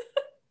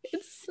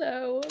 It's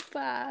so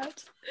bad,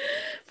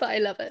 but I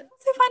love it. I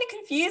also find it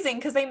confusing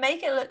because they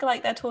make it look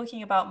like they're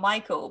talking about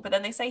Michael, but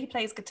then they say he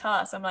plays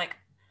guitar. So I'm like,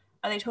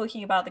 are they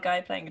talking about the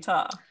guy playing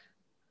guitar?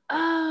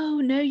 Oh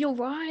no, you're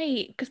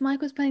right, because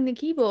Michael's playing the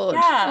keyboard.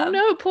 Yeah. Oh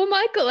no, poor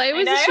Michael. I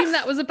always know. assumed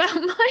that was about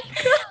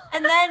Michael.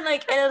 And then,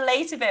 like, in a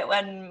later bit,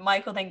 when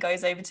Michael then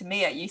goes over to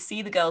Mia, you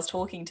see the girls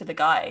talking to the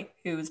guy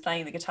who was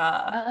playing the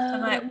guitar.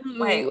 I'm like,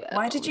 wait,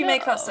 why did you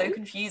make that so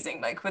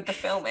confusing, like, with the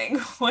filming?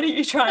 What are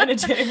you trying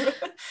to do?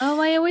 Oh,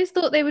 I always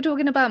thought they were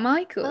talking about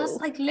Michael. Well, that's,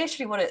 like,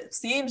 literally what it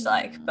seems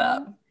like,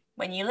 but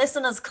when you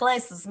listen as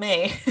close as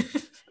me...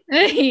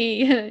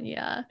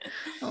 Yeah.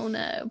 Oh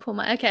no, poor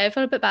Mike. Okay, I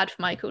felt a bit bad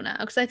for Michael now,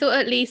 because I thought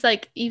at least,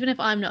 like, even if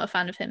I'm not a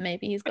fan of him,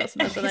 maybe he's got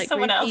some other, like,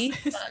 someone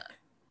groupies, else. but...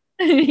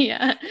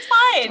 Yeah. It's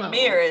fine, Well,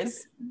 Mia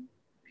is.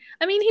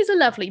 I mean, he's a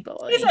lovely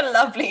boy. He's a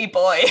lovely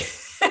boy.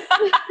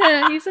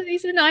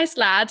 He's a nice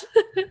lad.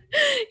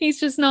 He's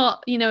just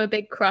not, a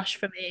big crush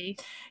for me.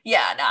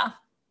 Yeah, nah.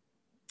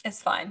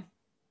 It's fine.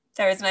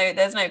 There's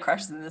no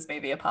crushes in this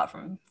movie apart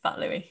from Fat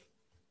Louis.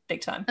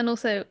 Big time. And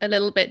also a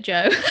little bit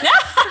Joe.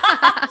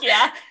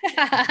 Yeah.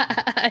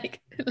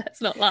 Like,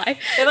 let's not lie.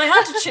 If I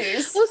had to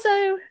choose.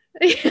 Also,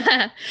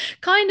 yeah,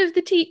 kind of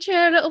the teacher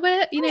a little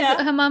bit,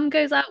 that her mum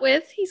goes out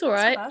with. He's all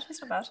right.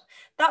 It's not bad.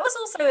 That was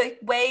also a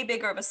way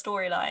bigger of a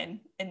storyline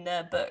in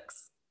the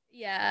books.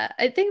 Yeah,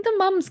 I think the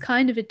mum's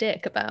kind of a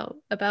dick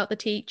about the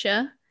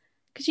teacher.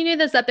 Because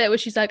there's that bit where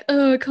she's like,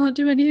 "Oh, I can't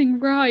do anything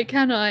right,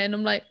 can I?" And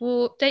I'm like,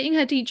 well, dating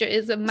her teacher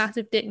is a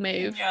massive dick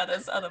move. Yeah,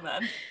 there's other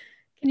men.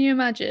 Can you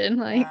imagine?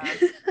 Like,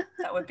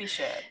 that would be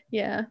shit.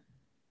 Yeah.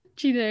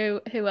 Do you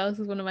know who else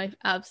is one of my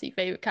absolute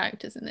favorite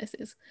characters in this?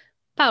 Is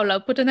Paolo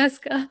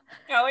Puttanesca.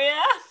 Oh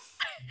yeah.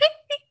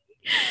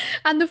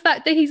 And the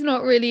fact that he's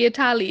not really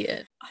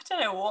Italian. I don't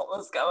know what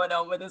was going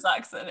on with his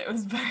accent. It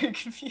was very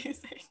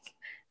confusing.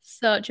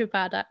 Such a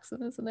bad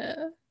accent, isn't it?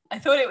 I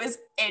thought it was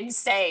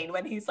insane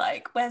when he's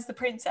like, "Where's the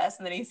princess?"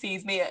 And then he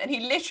sees Mia and he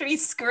literally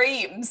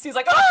screams. He's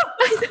like, "Oh!"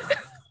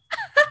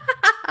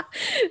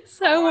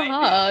 So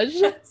harsh.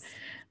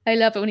 I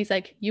love it when he's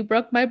like, "You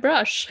broke my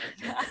brush."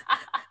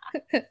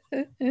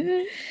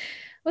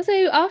 Also,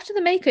 after the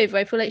makeover,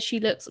 I feel like she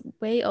looks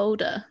way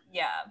older.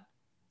 Yeah.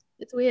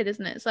 It's weird,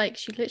 isn't it? It's like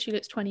she literally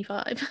looks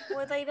 25.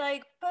 Well, they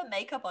like put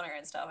makeup on her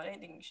and stuff. I don't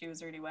think she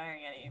was really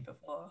wearing any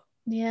before.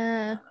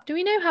 Yeah. Do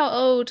we know how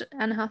old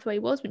Anne Hathaway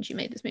was when she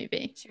made this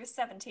movie? She was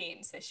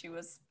 17, so she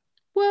was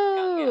young,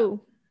 yeah.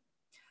 Whoa.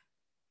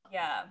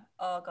 Yeah.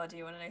 Oh God, do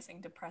you want to know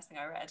something depressing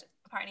I read?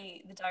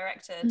 Apparently, the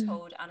director Mm.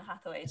 told Anne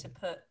Hathaway to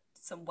put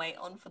some weight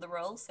on for the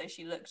role, so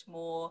she looked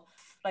more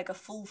like a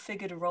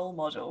full-figured role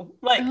model.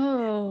 Like,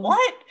 Oh.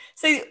 what?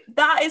 So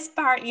that is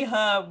apparently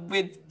her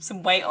with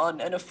some weight on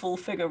and a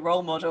full-figure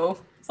role model.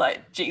 It's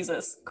like,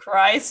 Jesus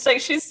Christ, like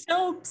she's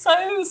still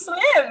so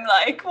slim.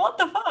 Like, what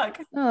the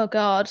fuck? Oh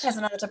God. There's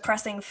another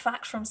depressing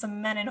fact from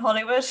some men in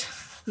Hollywood.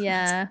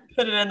 Yeah.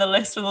 Put it in the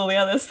list with all the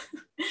others.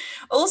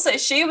 Also,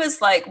 she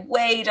was like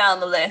way down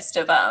the list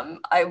of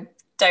I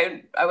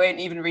won't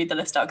even read the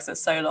list out because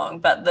it's so long,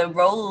 but the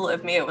role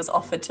of Mia was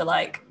offered to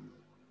like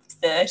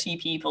 30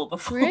 people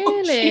before she got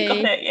Really?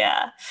 it.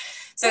 Yeah.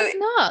 So That's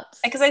nuts.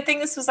 because I think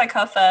this was like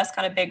her first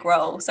kind of big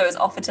role. So it was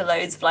offered to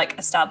loads of like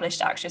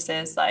established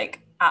actresses,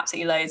 like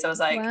absolutely loads. I was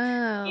like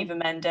Wow. Eva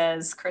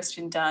Mendes,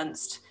 Kristen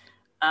Dunst.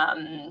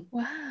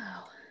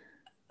 Wow.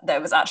 There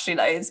was actually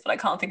loads, but I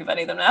can't think of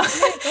any of them now.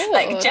 Oh my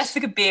Like God.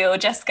 Jessica Biel,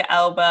 Jessica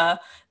Alba,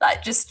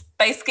 like just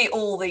basically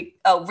all the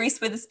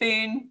Reese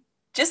Witherspoon,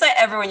 just like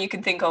everyone you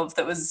can think of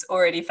that was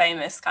already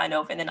famous kind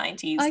of in the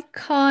 90s. I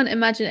can't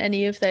imagine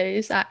any of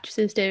those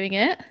actresses doing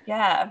it.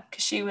 Yeah,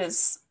 because she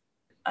was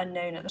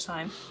unknown at the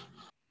time.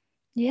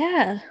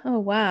 Yeah. Oh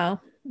wow.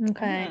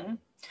 Okay.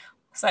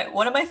 So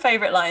one of my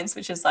favorite lines,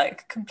 which is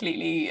like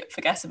completely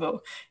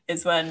forgettable,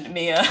 is when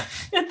Mia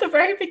at the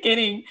very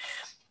beginning,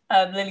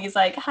 Lily's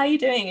like, "How are you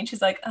doing?" And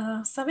she's like,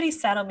 "Oh, somebody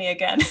sat on me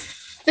again."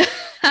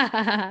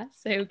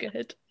 So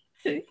good.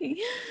 And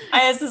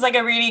this is like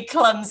a really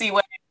clumsy way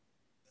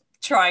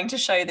of trying to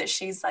show that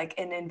she's like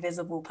an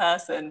invisible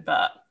person,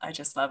 but I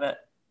just love it.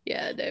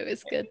 Yeah, no,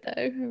 it's good though.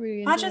 I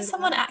really Imagine enjoyed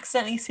someone that.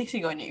 accidentally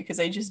sitting on you because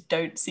they just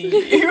don't see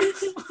you.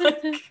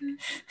 Like,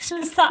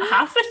 does that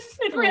happen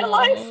in real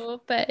life?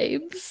 Oh,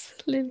 babes,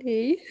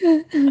 Lily.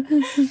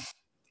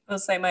 I'll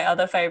say my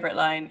other favorite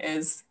line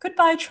is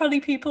 "Goodbye, trolley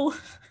people."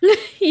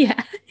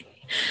 Yeah,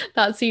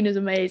 that scene is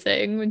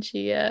amazing when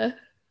she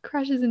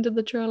crashes into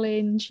the trolley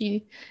and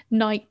she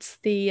knights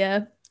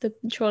the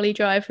trolley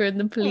driver and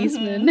the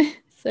policeman. Mhm.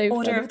 So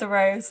Order funny. of the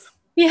Rose.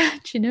 Yeah,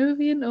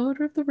 Genovian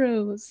Order of the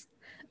Rose.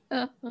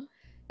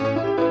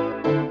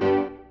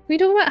 We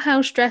talk about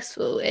how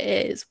stressful it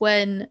is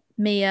when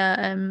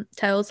Mia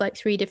tells like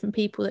three different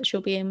people that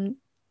she'll be in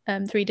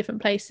three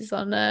different places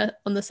on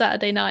the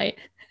Saturday night.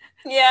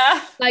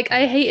 Yeah, Like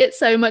I hate it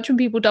so much when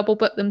people double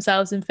book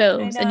themselves in I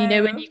films, and you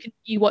know when know.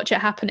 you watch it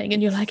happening,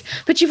 and you're like,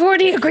 but you've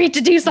already agreed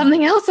to do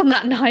something else on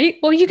that night.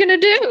 What are you gonna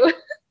do?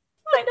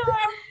 I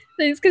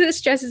know. It's because it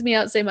stresses me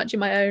out so much in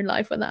my own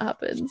life when that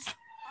happens.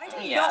 I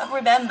do not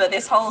remember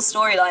this whole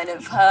storyline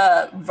of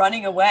her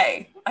running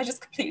away. I just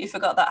completely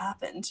forgot that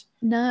happened.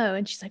 No,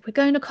 and she's like, we're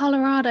going to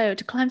Colorado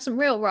to climb some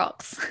real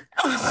rocks.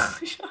 I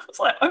was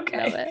like, Love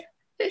okay.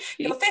 it.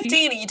 You're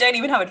 15 and you don't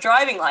even have a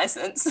driving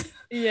license.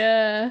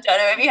 Yeah. Don't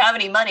know if you have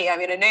any money. I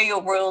mean, I know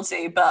you're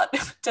royalty, but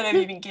don't know if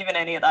you've been given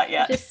any of that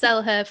yet. Just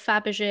sell her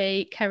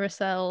Fabergé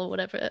carousel,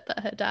 whatever that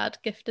her dad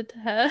gifted to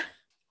her.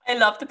 I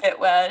love the bit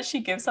where she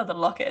gives her the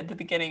locket at the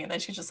beginning and then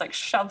she just like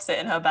shoves it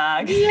in her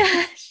bag.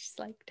 Yeah, she's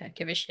like, don't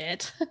give a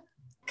shit.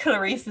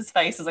 Clarice's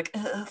face is like,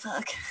 oh,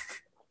 fuck.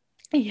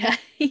 Yeah.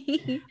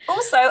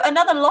 Also,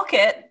 another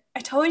locket. I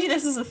told you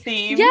this is a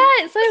theme.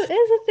 Yeah, so it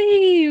is a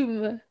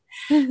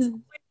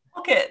theme.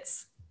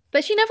 Lockets.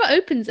 But she never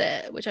opens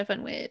it, which I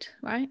find weird,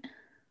 right?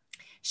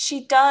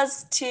 She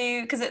does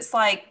too, because it's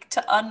like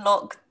to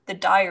unlock the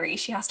diary,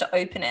 she has to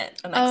open it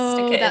and like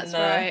stick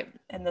it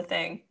in the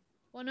thing.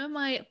 One of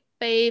my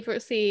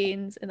favorite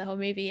scenes in the whole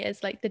movie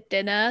is like the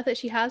dinner that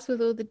she has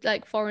with all the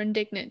like foreign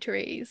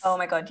dignitaries. Oh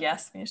my god,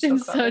 yes.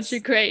 It's such a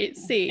great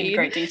scene. In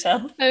great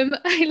detail.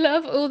 I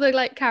love all the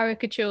like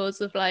caricatures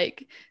of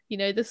like, you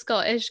know, the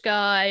Scottish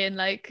guy and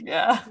like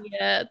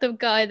the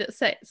guy that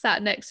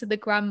sat next to the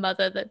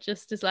grandmother that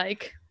just is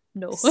like,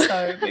 no.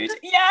 So moody.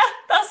 Yeah,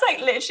 that's like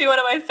literally one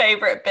of my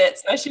favorite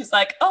bits where she's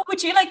like, oh,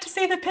 would you like to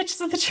see the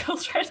pictures of the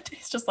children?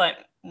 He's just like,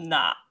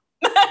 nah.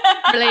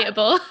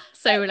 Relatable.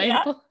 So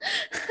relatable.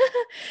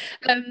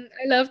 Yeah.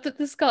 I love that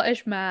the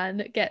Scottish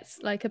man gets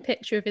like a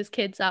picture of his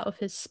kids out of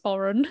his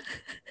sporran.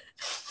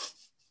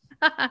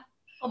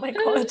 Oh my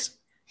god.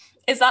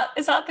 Is that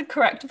the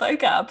correct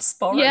vocab?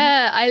 Sporran?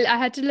 Yeah, I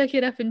had to look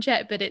it up and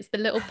check, but it's the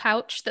little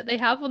pouch that they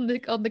have on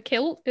the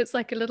kilt. It's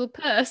like a little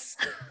purse.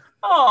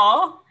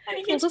 Oh, and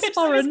he gets pictures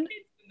of his kids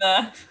in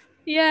there.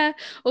 Yeah.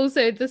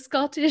 Also, the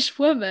Scottish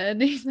woman,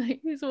 he's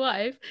like his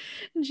wife,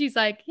 and she's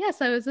like,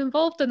 "Yes, I was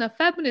involved in a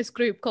feminist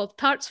group called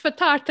Tarts for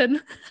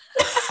Tartan."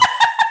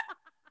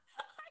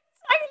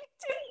 I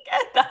didn't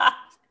get that.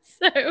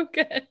 So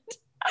good.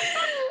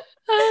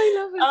 I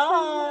love it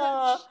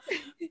so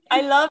much.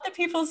 I love the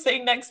people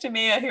sitting next to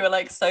Mia who are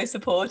like so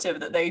supportive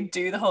that they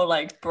do the whole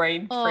like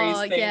brain freeze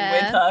thing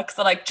with her because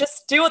they're like,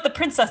 just do what the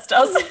princess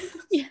does.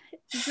 Yeah.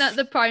 Isn't that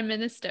the Prime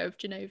Minister of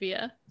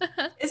Genovia?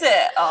 Is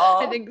it?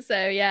 I Oh, think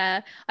so,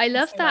 yeah. I that's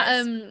love so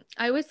that. nice.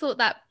 I always thought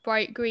that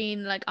bright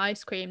green like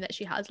ice cream that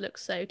she has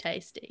looks so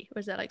tasty. Or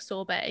is it like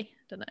sorbet? I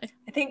don't know.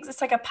 I think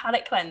it's like a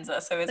palate cleanser.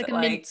 So It's is like it a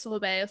mint like,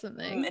 sorbet or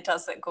something. it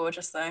does look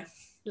gorgeous though.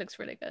 Looks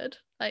really good.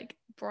 Like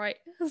bright,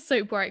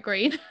 so bright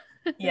green.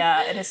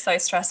 Yeah, it is so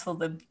stressful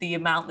the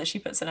amount that she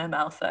puts in her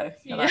mouth though.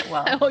 You're Yeah. like,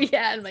 well, Oh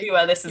yeah. And see like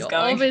where this is you're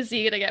going.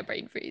 obviously gonna get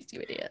brain freeze,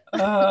 you idiot.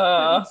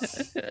 Oh,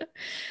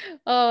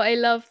 Oh, I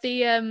love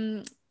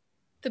the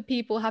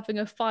people having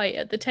a fight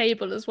at the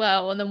table as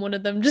well, and then one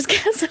of them just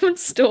gets up and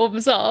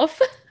storms off.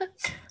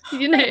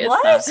 Did you wait, notice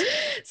what? that?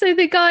 So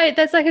the guy,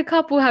 there's like a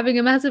couple having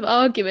a massive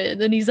argument,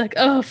 and then he's like,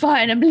 "Oh,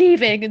 fine, I'm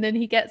leaving," and then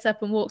he gets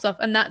up and walks off,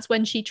 and that's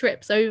when she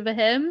trips over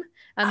him,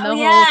 and Oh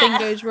the whole thing yeah.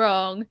 goes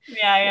wrong.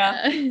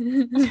 Yeah, Yeah,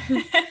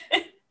 yeah.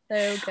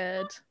 so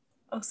good.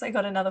 Also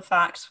got another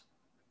fact.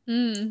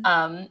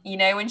 Mm. You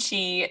know when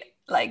she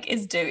like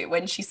is doing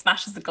when she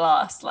smashes the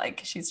glass,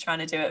 like she's trying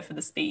to do it for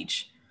the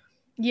speech.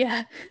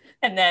 Yeah,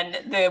 And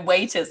then the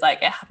waiter's like,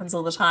 it happens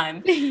all the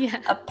time.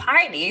 yeah.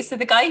 Apparently, so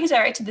the guy who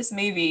directed this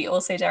movie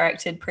also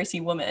directed Pretty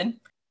Woman.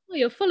 Well,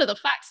 you're full of the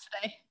facts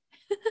today.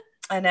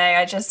 I know,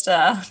 I just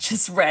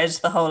read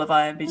the whole of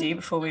IMDb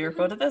before we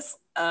recorded this.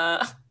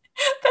 But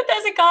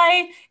there's a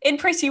guy in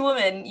Pretty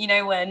Woman, you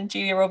know, when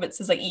Julia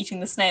Roberts is like eating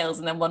the snails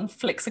and then one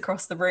flicks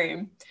across the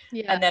room,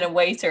 Yeah. and then a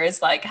waiter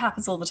is like,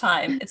 happens all the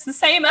time. It's the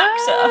same actor.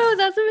 Oh,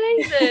 that's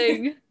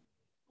amazing.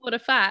 What a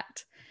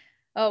fact.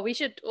 Oh, we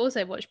should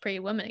also watch Pretty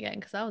Woman again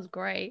because that was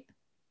great.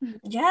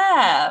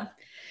 Yeah,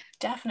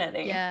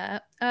 definitely. Yeah.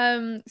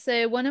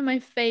 So one of my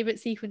favorite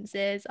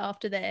sequences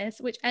after this,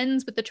 which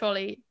ends with the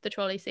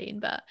trolley scene,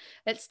 but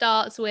it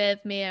starts with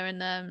Mia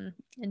and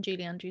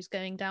Julie Andrews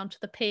going down to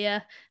the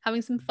pier,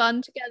 having some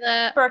fun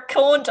together. For a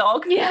corn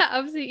dog. Yeah,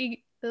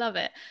 absolutely love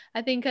it.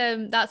 I think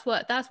that's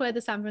where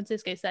the San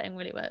Francisco setting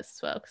really works as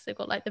well, because they've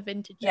got like the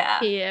vintage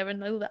pier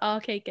and all the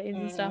arcade games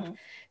and stuff.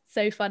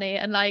 So funny.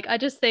 And like I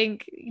just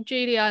think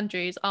Julie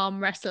Andrews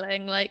arm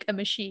wrestling like a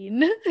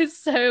machine is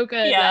so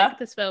good. Yeah. Like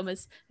this film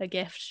is a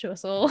gift to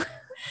us all.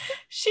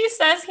 She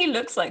says he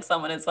looks like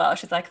someone as well.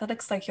 She's like, that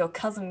looks like your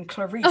cousin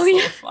Clarice. Oh,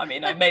 yeah. I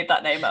mean, I made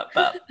that name up,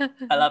 but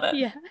I love it.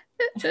 Yeah.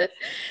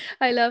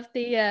 I love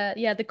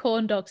the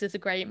corn dogs is a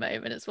great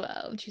moment as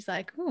well. And she's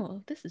like,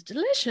 oh, this is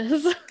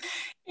delicious.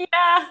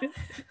 Yeah.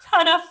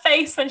 On her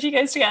face when she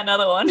goes to get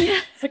another one. Yeah.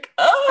 It's like,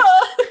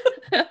 oh.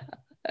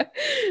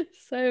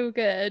 So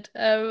good.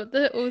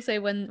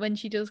 Also when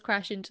she does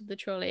crash into the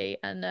trolley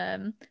and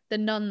the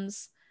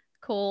nuns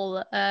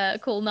call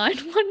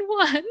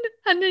 911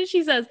 and then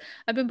she says,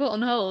 I've been put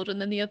on hold,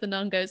 and then the other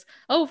nun goes,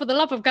 oh, for the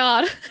love of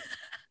God.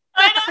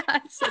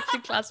 That's such a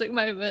classic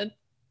moment.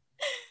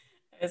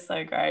 It's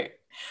so great.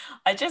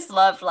 I just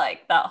love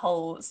like that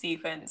whole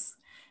sequence,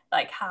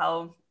 like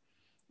how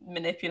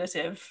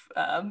manipulative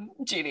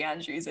Julie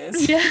Andrews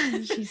is.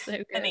 Yeah, she's so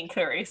good. I mean,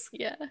 Clarice.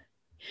 Yeah.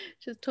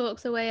 Just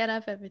talks away out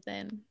of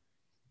everything.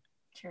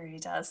 She really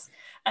does.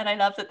 And I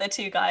love that the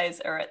two guys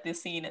are at the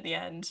scene at the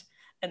end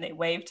and they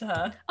wave to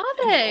her.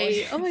 Are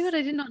they? Oh my God,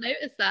 I did not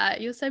notice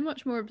that. You're so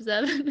much more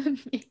observant than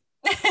me.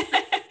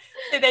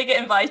 So they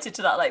get invited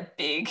to that like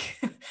big,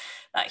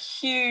 that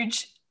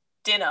huge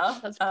dinner.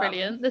 That's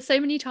brilliant. There's so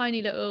many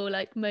tiny little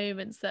like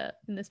moments that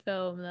in this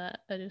film that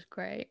are just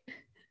great.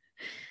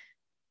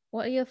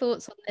 What are your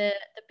thoughts on the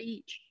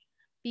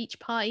beach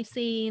party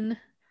scene?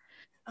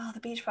 Oh,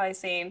 the beach party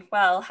scene.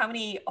 Well, how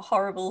many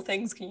horrible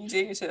things can you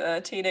do to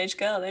a teenage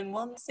girl in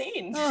one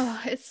scene? Oh,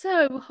 it's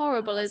so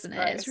horrible, isn't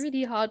it? It's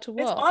really hard to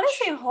watch. It's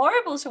honestly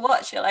horrible to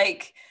watch. You're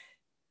like,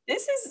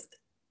 this is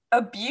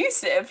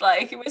abusive.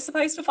 Like, we're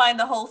supposed to find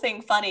the whole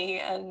thing funny,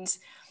 and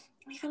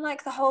even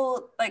like the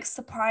whole like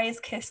surprise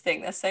kiss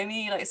thing. There's so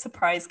many like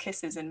surprise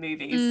kisses in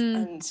movies,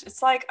 and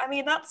it's like, I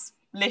mean, that's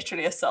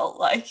literally assault.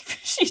 Like,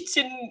 she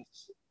didn't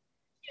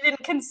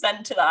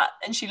consent to that,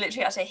 and she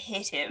literally had to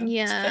hit him for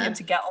him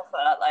to get off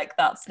her. Like,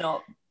 that's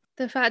not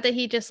the fact that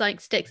he just like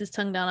sticks his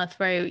tongue down her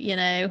throat, you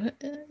know,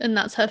 and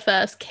that's her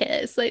first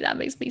kiss. Like, that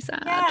makes me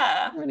sad.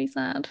 Yeah, really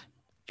sad.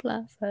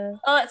 Bless her.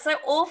 Oh, it's so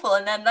awful.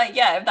 And then like,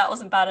 yeah, if that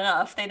wasn't bad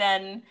enough, they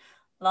then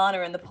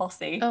Lana and the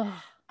posse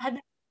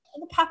and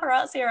the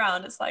paparazzi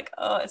around. It's like,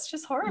 oh, it's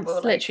just horrible.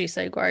 It's literally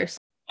so gross.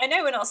 I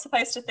know we're not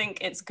supposed to think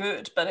it's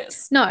good, but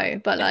it's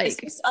like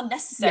it's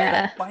unnecessary.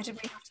 Yeah. Like, why did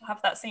we have to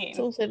have that scene? It's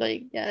also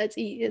like, yeah,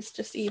 it's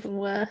just even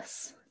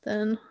worse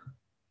than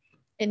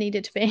it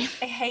needed to be.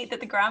 I hate that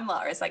the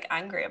grandma is like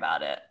angry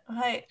about it.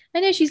 Like, I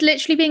know, she's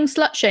literally being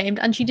slut shamed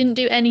and she didn't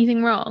do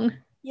anything wrong.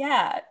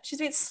 Yeah, she's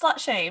been slut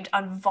shamed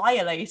and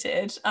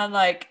violated, and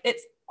like,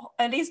 it's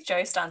at least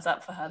Joe stands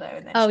up for her though.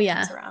 And then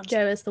comes around.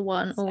 Joe is the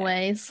one, so,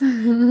 always.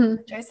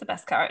 Joe's the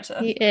best character.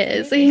 He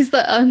is. He's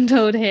the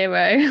untold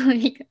hero.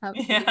 Like,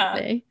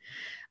 absolutely.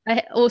 Yeah.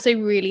 I also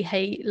really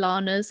hate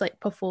Lana's like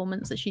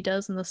performance that she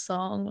does in the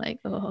song. Like,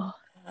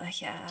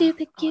 yeah,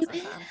 stupid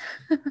Cupid.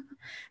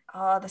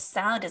 Oh, the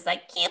sound is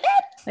like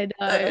Cupid.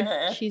 I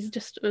know. She's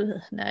just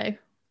no.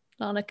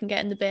 Lana can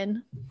get in the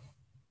bin.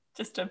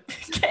 Just a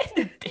get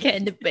in the bin. Get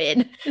in the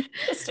bin.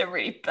 Just a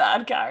really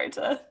bad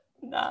character.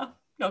 No.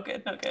 Not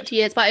good, not good.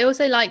 She is, but I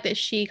also like that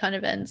she kind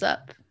of ends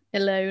up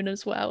alone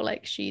as well.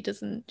 Like she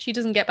doesn't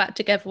get back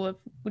together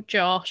with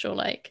Josh, or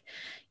like,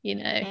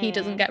 he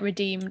doesn't get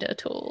redeemed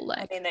at all.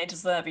 I Like, mean, they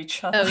deserve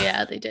each other. oh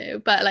yeah, they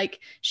do. But like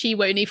she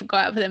won't even go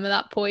out with him at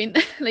that point.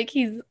 Like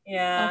he's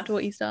Yeah. after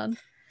what he's done.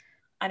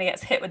 And he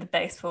gets hit with the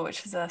baseball,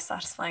 which is a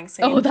satisfying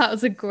scene. Oh, that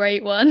was a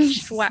great one.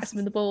 Just whacks him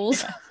in the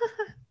balls.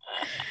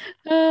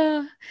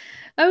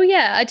 Oh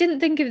yeah, I didn't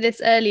think of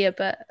this earlier,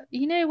 but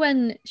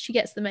when she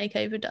gets the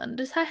makeover done,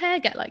 does her hair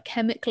get like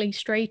chemically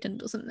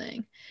straightened or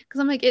something? Because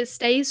I'm like, it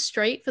stays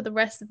straight for the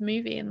rest of the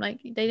movie, and like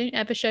they don't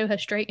ever show her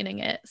straightening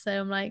it. So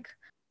I'm like,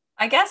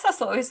 I guess that's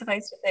what we're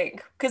supposed to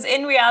think. Because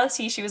in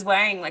reality, she was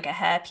wearing like a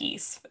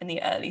hairpiece in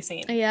the early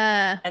scene.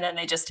 yeah. And then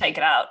they just take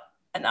it out,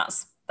 and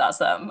that's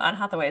Anne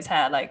Hathaway's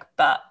hair. Like,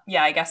 but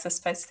yeah, I guess we're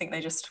supposed to think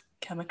they just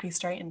chemically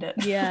straightened it.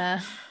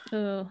 Yeah.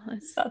 Oh,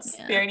 That's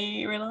the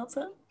only real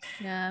answer.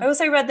 Yeah. I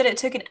also read that it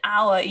took an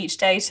hour each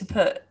day to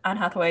put Anne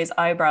Hathaway's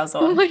eyebrows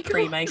on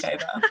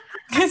pre-makeover.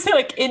 Because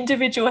like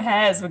individual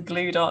hairs were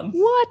glued on.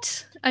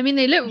 What? I mean,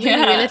 they look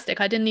really realistic.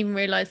 I didn't even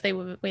realize they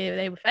were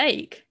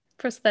fake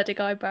prosthetic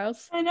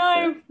eyebrows. I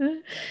know.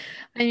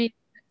 I mean,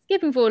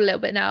 skipping forward a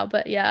little bit now,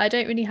 but yeah, I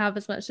don't really have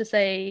as much to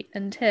say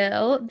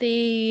until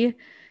the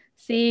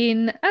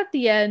scene at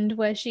the end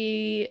where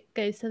she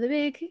goes to the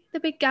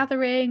big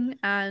gathering,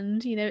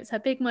 and it's her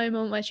big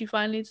moment where she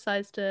finally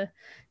decides to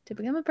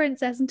become a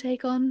princess and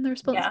take on the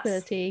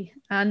responsibility.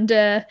 Yes. And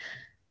a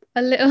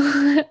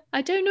little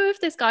I don't know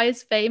if this guy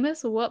is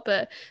famous or what,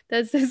 but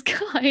there's this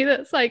guy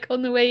that's like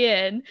on the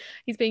way in,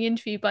 he's being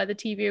interviewed by the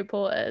TV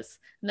reporters,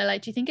 and they're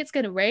like, do you think it's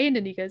going to rain?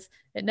 And he goes,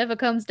 it never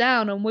comes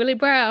down on Willie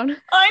Brown.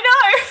 I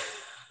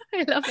know.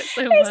 I love it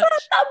so much.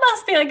 That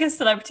must be like a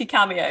celebrity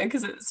cameo,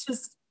 because it's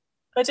just,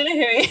 I don't know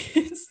who he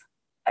is.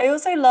 I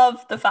also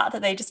love the fact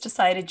that they just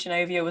decided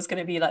Genovia was going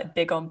to be like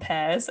big on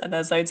pears, and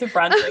there's loads of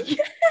random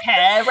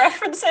pear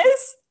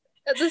references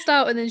at the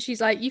start, and then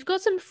she's like, you've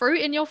got some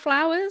fruit in your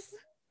flowers.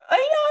 I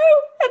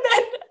know. And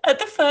then at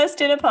the first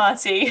dinner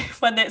party,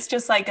 when it's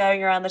just like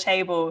going around the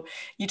table,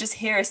 you just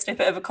hear a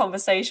snippet of a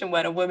conversation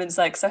when a woman's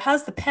like, so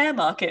how's the pear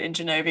market in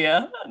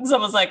Genovia? And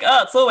someone's like,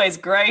 oh, it's always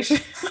great.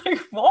 Like,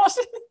 what?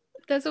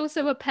 There's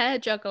also a pear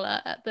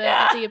juggler at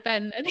the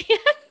event at the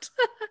end.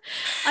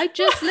 I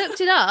just looked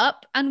it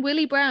up, and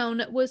Willie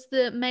Brown was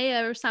the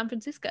mayor of San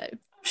Francisco.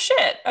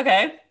 Shit.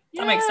 Okay.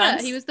 That makes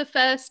sense. He was the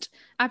first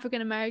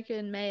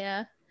African-American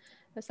mayor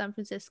of San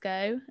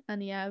Francisco,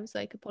 and he was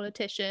like a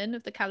politician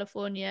of the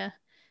California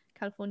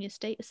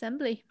State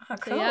Assembly. Oh,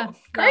 cool. So,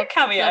 great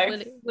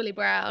cameo. Willie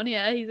Brown.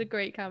 Yeah, he's a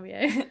great cameo.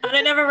 And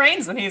it never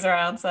rains when he's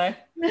around, so.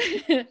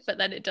 But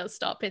then it does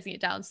start pissing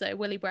it down, so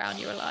Willie Brown,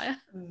 you're a liar.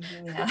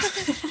 Yeah.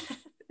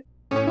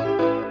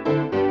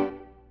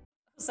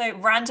 So,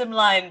 random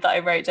line that I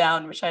wrote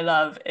down, which I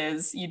love,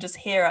 is you just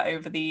hear it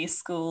over the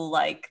school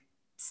like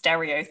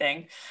stereo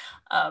thing.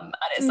 And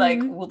it's like,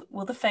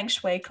 will the Feng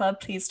Shui Club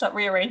please stop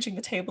rearranging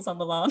the tables on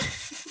the lawn?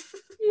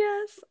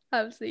 Yes,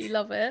 absolutely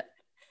love it.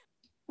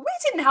 We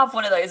didn't have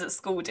one of those at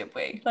school, did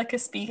we? Like a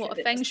speaker. What,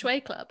 a Feng Shui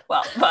Club?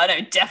 Well, but I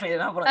know, definitely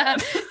didn't have one of them.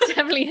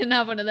 Definitely didn't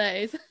have one of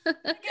those.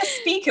 Like a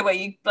speaker where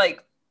you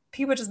like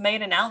people just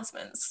made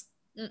announcements.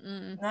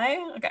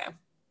 No? Okay.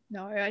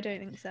 No, I don't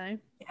think so.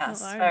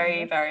 Yes,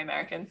 very, very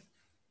American.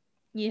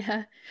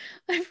 Yeah.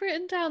 I've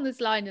written down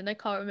this line and I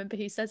can't remember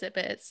who says it,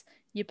 but it's,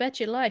 you bet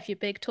your life, you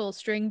big tall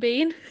string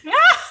bean. Yeah.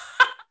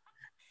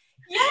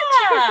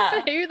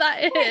 Yeah. Who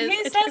that is?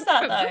 Wait, who says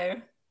that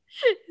though?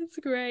 It's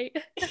great.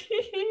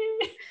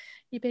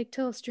 You big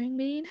tall string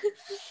bean.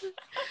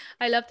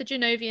 I love the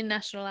Genovian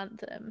national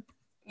anthem.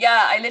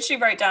 Yeah, I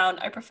literally wrote down,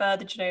 I prefer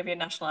the Genovian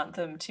national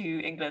anthem to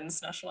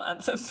England's national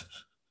anthem.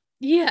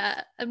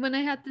 Yeah, and when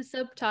I had the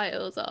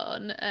subtitles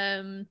on,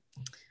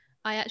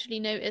 I actually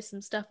noticed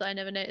some stuff that I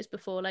never noticed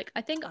before. Like,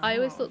 I think I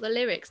always thought the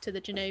lyrics to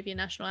the Genovian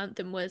national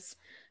anthem was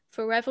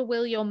 "Forever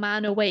will your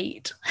man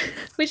await,"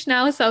 which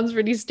now sounds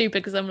really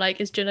stupid because I'm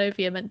like, is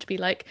Genovia meant to be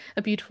like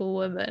a beautiful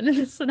woman in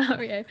this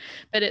scenario?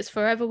 But it's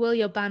 "Forever will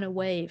your banner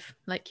wave,"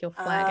 like your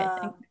flag, I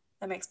think.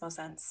 That makes more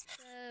sense.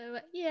 So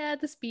yeah,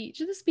 the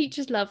speech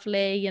is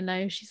lovely. You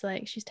know, she's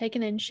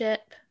taken in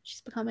ship.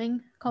 She's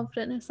becoming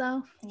confident in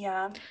herself.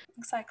 Yeah,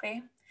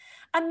 exactly.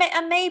 And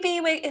maybe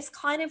it's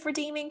kind of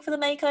redeeming for the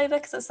makeover,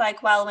 because it's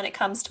like, well, when it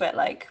comes to it,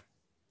 like,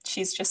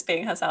 she's just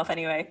being herself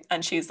anyway,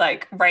 and she's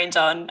like rained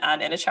on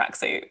and in a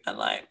tracksuit, and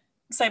like,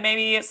 so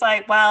maybe it's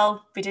like,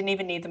 well, we didn't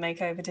even need the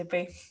makeover, did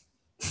we?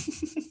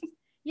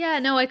 Yeah,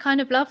 no, I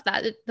kind of love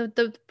that.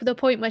 The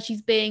point where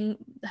she's being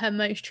her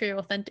most true,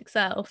 authentic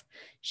self,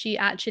 she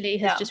actually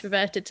has just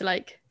reverted to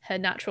like her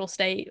natural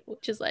state,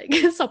 which is like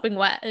sopping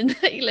wet and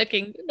like,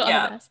 looking not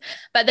a mess.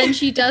 But then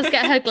she does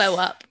get her glow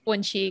up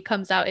when she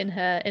comes out in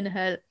her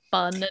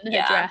bun and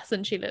her dress,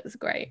 and she looks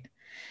great.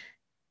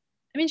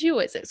 I mean, she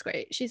always looks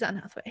great. She's Anne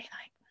Hathaway,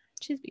 like,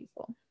 she's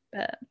beautiful.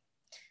 But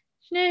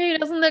you know who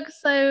doesn't look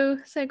so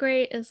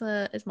great is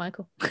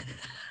Michael.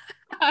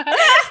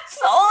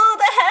 Oh,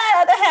 the hair.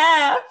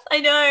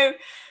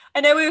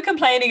 I know we were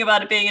complaining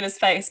about it being in his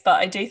face, but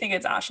I do think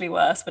it's actually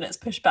worse when it's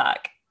pushed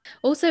back.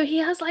 Also, he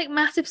has like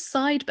massive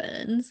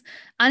sideburns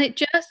and it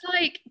just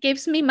like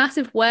gives me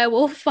massive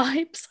werewolf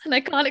vibes and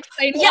I can't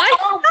explain Yeah, why.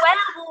 oh,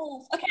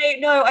 werewolf. Okay,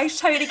 no, I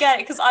totally get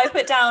it because I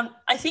put down,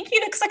 I think he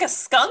looks like a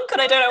skunk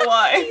and I don't know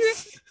why.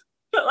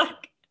 But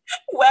like,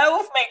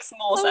 werewolf makes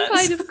more Some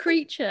sense. kind of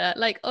creature.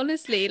 Like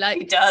honestly, He like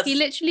he does.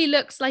 literally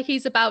looks like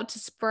he's about to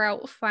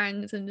sprout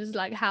fangs and just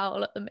like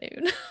howl at the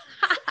moon.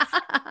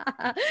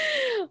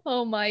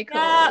 Oh, Yeah, Michael.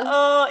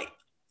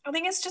 I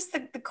think it's just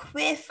the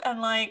quiff and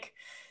like,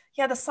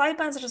 yeah, the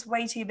sideburns are just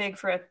way too big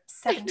for a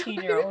I know.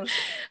 17-year-old.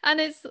 And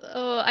it's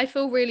I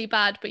feel really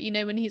bad, but you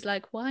know when he's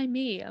like, "Why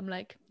me?" I'm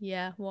like,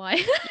 "Yeah,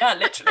 why?" Yeah,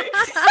 literally.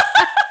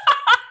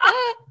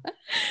 Oh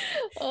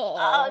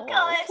Oh,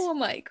 God. poor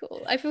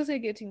Michael. I feel so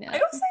guilty I now.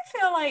 also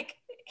feel like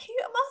he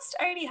must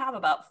only have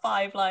about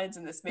 5 lines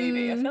in this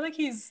movie. I Mm. feel like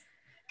he's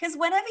because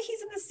whenever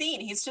he's in the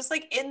scene, he's just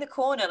like in the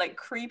corner, like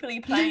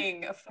creepily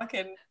playing a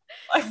fucking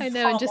I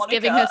know, and just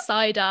giving her harmonica.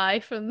 side eye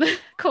from the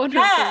corner of the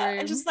Yeah, and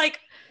room. just like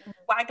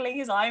waggling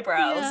his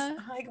eyebrows. Yeah.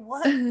 I'm like,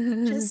 what?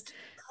 Just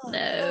go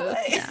No,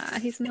 away. nah,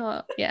 he's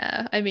not.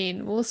 Yeah, I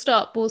mean, we'll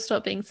stop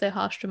being so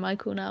harsh to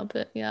Michael now,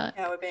 but yeah.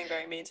 Yeah, we're being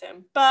very mean to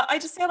him. But I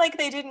just feel like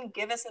they didn't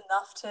give us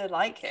enough to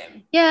like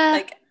him. Yeah.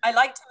 Like I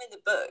liked him in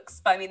the books,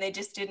 but I mean they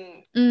just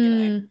didn't,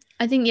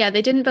 I think yeah,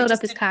 they didn't they build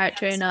up just his didn't give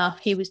character us enough. enough.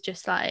 He was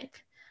just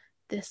like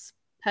this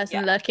person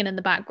Yeah. lurking in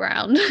the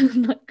background,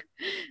 like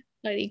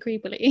slightly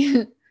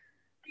creepily.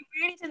 They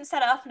really didn't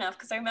set it up enough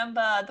because I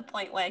remember the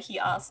point where he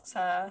asks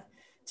her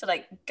to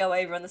like go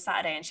over on the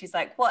Saturday and she's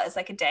like, what, it's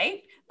like a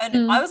date? And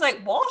I Mm. was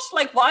like, what?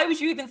 Like, why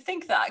would you even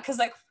think that? Because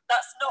like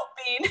that's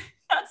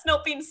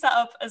not been set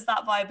up as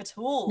that vibe at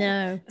all.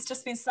 No. It's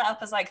just been set up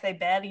as like they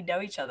barely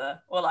know each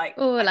other. Or like,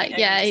 Or I mean, like,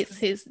 only yeah, just it's because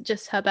his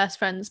just her best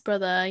friend's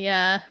brother.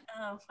 Yeah.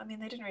 oh, I mean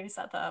they didn't really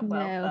set that up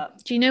well, No.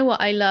 but Do you know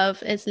what I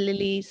love is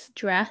Lily's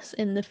dress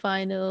in the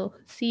final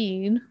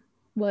scene?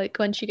 Like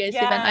when she goes to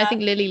the event, I yeah,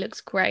 think Lily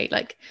looks great.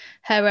 Like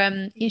her you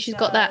know, he she's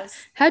got that does.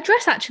 her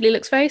dress actually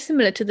looks very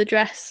similar to the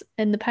dress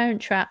in The Parent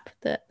Trap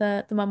that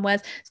the mum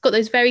wears. It's got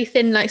those very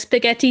thin like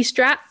spaghetti Oh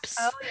straps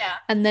yeah.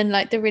 and then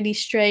like the really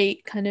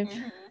straight kind of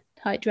Mm-hmm.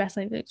 tight dress.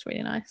 I think it looks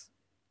really nice.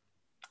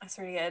 That's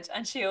really good.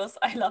 And she also,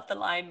 I love the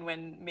line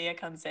when Mia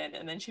comes in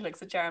and then she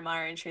looks at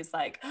Jeremiah and she's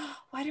like, oh,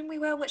 why didn't we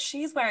wear what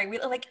she's wearing? We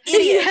look like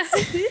Yeah.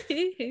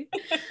 idiots.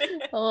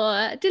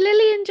 Or do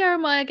Lily and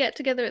Jeremiah get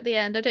together at the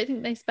end? I don't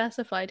think they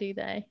specify, do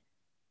they?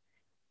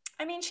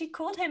 I mean, she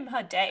called him her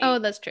Oh,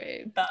 date, that's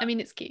true. but I mean,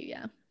 it's cute, yeah.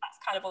 that's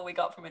kind of all we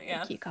got from it. A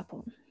Yeah. cute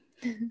couple.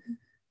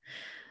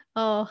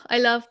 Oh, I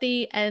love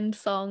the end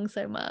song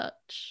so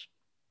much.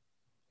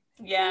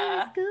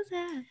 Yeah. Miracles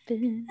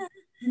happen.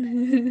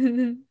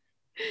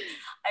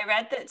 I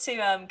read that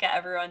to get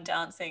everyone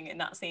dancing in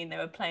that scene, they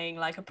were playing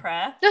like a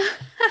prayer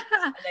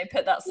and they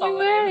put that No song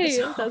on over the way.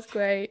 top. That's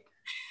great.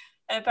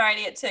 And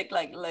apparently it took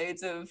like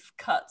loads of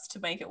cuts to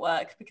make it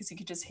work because you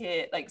could just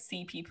hear like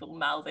see people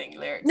mouthing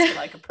lyrics to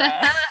like a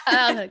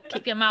prayer.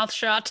 Keep your mouth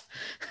shut.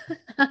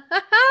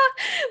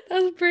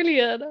 That's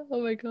brilliant.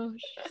 Oh my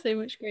gosh. So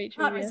much great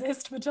Can't trivia.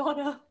 resist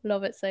Madonna.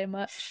 Love it so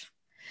much.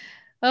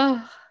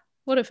 Oh,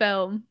 what a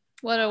film.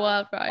 What a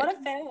wild ride. What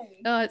a film.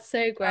 Oh, it's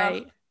so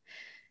great.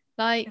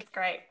 Like, It's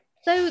great.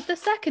 so the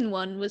second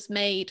one was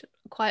made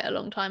quite a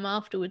long time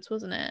afterwards,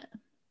 wasn't it?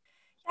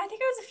 Yeah, I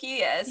think it was a few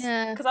years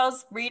Yeah. because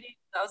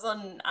I was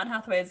on Anne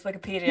Hathaway's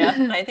Wikipedia,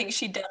 and I think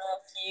she'd done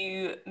a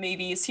few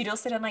movies. She'd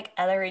also done like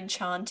Ella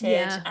Enchanted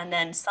Yeah. and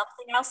then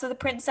something else with a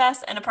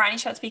princess. And apparently,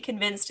 she had to be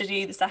convinced to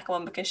do the second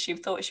one because she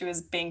thought she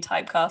was being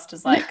typecast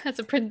as like As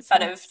a princess.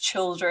 kind of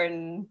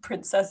children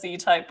princessy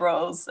type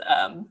roles.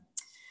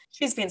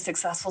 She's been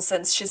successful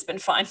since. She's been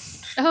fine.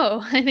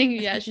 Oh, I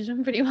think yeah, she's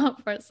done pretty well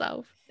for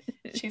herself.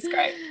 She's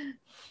great.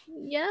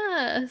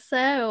 Yeah.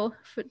 So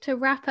to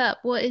wrap up,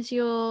 what is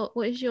your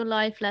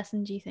life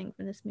lesson do you think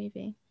from this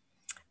movie?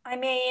 I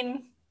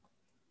mean,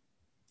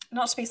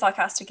 not to be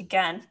sarcastic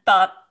again,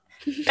 but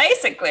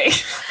basically,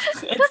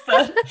 it's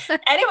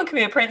that anyone can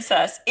be a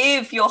princess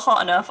if you're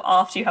hot enough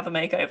after you have a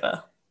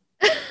makeover.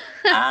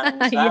 And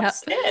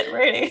that's it,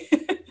 really.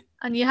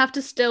 And you have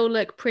to still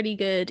look pretty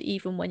good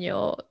even when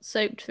you're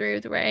soaked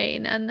through the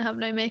rain and have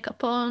no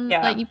makeup on.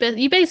 Yeah. Like you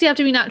basically have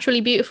to be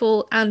naturally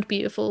beautiful and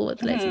beautiful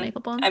with loads of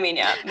makeup on. I mean,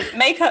 yeah,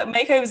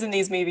 makeovers in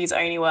these movies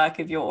only work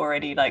if you're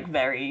already like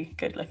very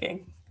good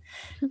looking.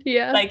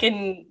 Yeah. Like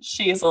in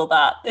She's All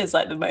That is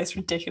like the most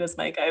ridiculous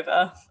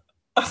makeover.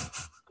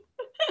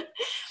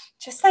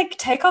 Just like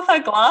take off her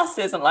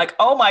glasses and like,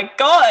 oh my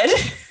God.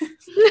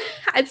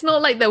 It's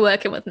not like they're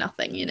working with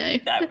nothing, you know.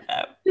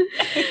 No.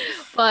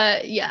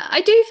 But yeah, I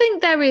do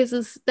think there is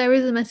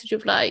a message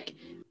of like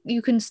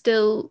you can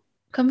still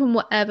come from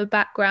whatever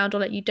background, or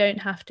like you don't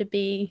have to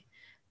be,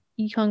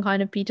 you can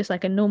kind of be just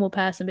like a normal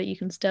person, but you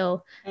can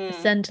still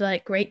ascend to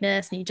like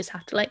greatness, and you just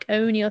have to like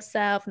own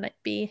yourself and like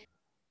be.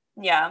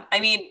 Yeah, I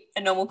mean,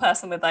 a normal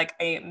person with like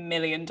 $1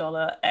 million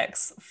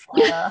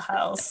ex-fire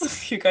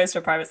house who goes to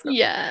a private school.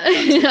 Yeah,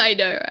 I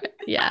know, right?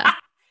 Yeah.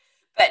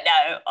 But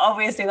no,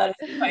 obviously that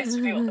is supposed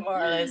to be what the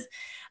moral is.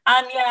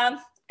 And yeah,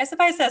 I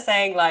suppose they're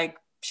saying like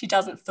she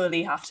doesn't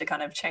fully have to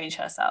kind of change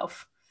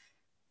herself.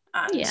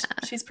 And Yeah,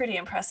 she's pretty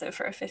impressive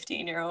for a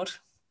 15-year-old.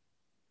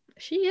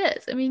 she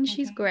is. I mean,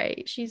 she's Mhm.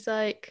 great. She's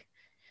like,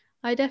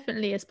 I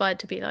definitely aspired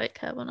to be like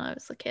her when I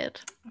was a kid.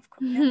 Of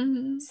course,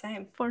 yeah,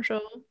 same. For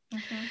sure.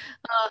 Hmm.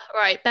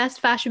 Right, best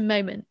fashion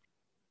moment.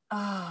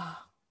 Oh,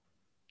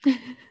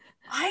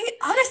 I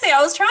honestly,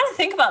 I was trying to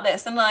think about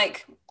this and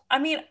like, I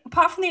mean,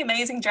 apart from the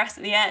amazing dress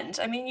at the end,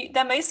 I mean,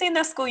 they're mostly in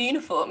their school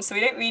uniform, so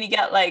we don't really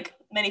get like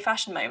many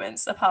fashion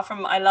moments apart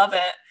from I love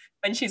it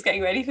when she's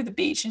getting ready for the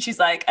beach and she's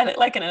like, I look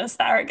like an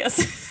asparagus.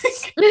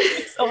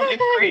 It's all in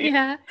green.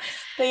 Yeah.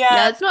 But Yeah,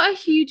 yeah, it's not a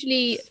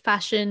hugely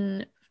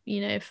fashion,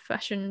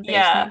 fashion based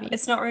yeah, movie.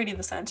 it's not really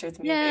the center of the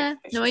movie, Yeah.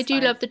 which No, I is do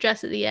fine. love the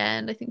dress at the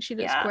end. I think she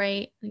looks Yeah.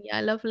 great. And yeah,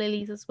 I love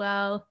Lily's as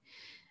well.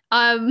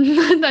 I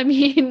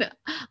mean,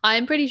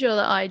 I'm pretty sure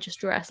that I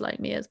just dress like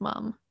Mia's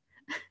mum.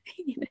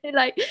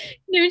 Like,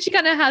 when she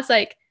kind of has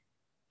like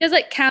there's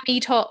like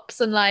cami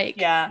tops and like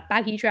Yeah.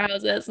 baggy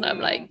trousers, and I'm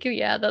Mm. like,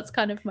 yeah, that's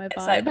kind of my It's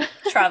like vibe.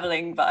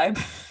 traveling vibe.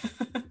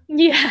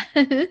 Yeah.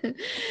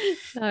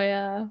 Oh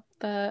yeah.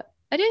 But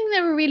I don't think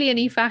there were really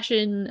any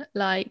fashion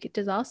like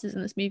disasters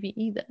in this movie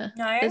either.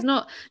 No? There's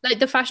not like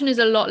the fashion is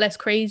a lot less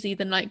crazy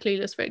than like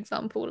Clueless, for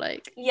example.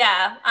 Like,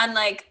 Yeah, and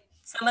like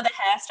some of the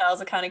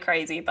hairstyles are kind of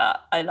crazy,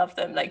 but I love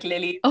them. Like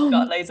Lily's got oh,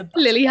 loads of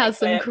Lily butterfly has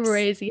some clips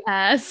crazy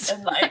hairs.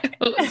 and like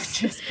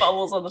just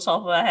bubbles on the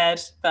top of her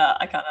head, but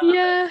I kind of love it.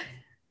 Yeah.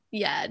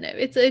 Yeah, no,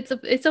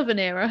 it's of an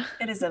era.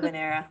 It is of an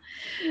era,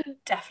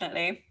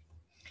 definitely.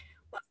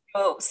 What's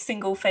your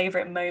single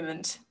favorite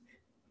moment?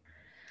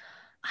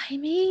 I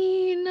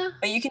mean,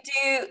 But you can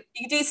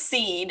do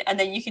scene and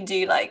then you can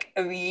do like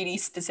a really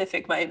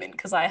specific moment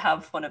because I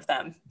have one of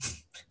them.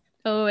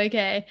 oh,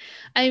 okay.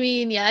 I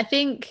mean, yeah, I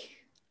think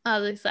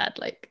as I said,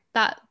 like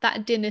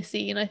that dinner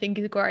scene I think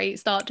is great,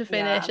 start to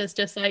finish Yeah. as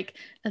just like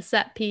a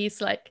set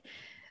piece, like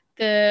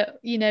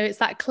it's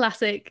that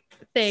classic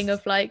thing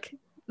of like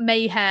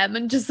mayhem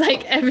and just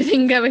like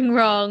everything going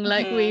wrong, Hmm.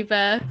 like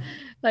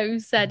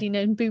we've said,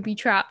 booby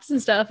traps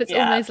and stuff. It's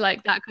Yeah. almost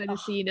like that kind of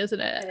Oh, scene, isn't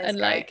it? it is And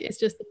great. like it's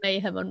just the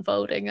mayhem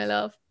unfolding. I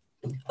love.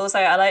 Also,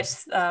 I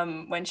liked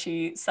when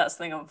she set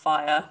something on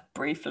fire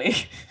briefly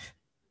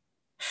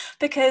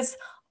because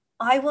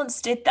I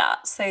once did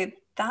that. So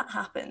that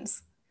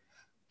happens.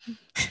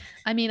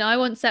 I mean, I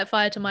once set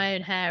fire to my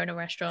own hair in a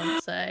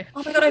restaurant, so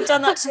Oh my God, I've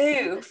done that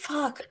too.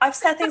 Fuck. I've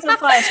set things on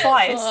fire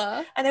twice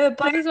oh, and they were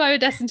both this is why we're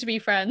destined to be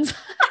friends.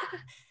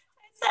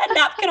 set a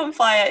napkin on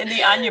fire in the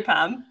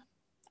Anyapam.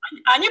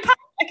 Anyapam?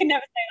 I can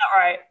never say that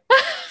right.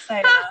 So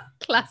yeah,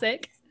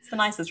 Classic. it's the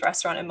nicest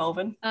restaurant in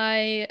Melbourne.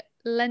 I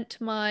lent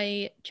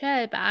my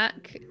chair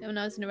back when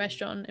I was in a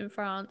restaurant in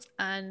France,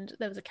 and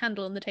there was a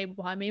candle on the table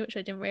behind me, which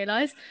I didn't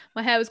realize.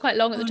 My hair was quite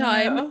long at Oh the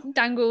time, no.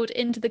 dangled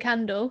into the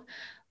candle.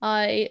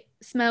 I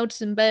smelled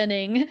some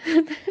burning,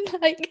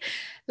 like,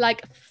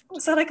 like,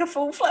 Was that like a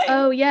full flame?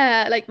 oh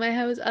yeah, like my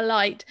hair was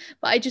alight,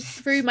 but I just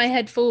threw my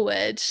head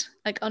forward,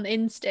 like on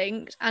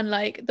instinct, and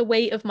like the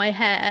weight of my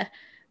hair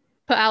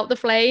put out the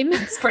flame.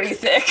 It's pretty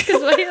thick.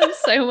 Because we have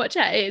so much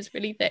hair, it's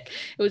really thick.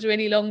 It was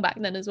really long back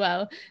then as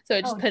well, so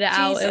I just Oh put it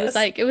out. It was Jesus.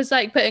 like it was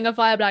like putting a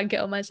fire blanket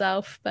on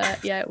myself,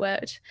 but yeah, it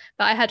worked.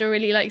 But I had a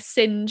really like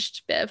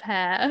singed bit of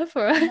hair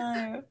for Oh a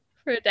no.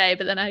 for a day,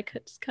 but then I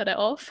could just cut it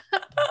off.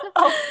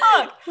 Oh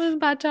fuck. It was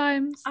bad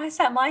times. I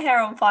set my hair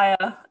on fire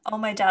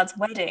on my dad's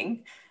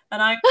wedding,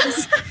 and I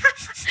was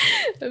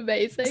it's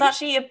Amazing.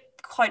 actually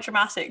quite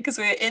dramatic because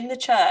we were in the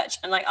church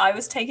and like I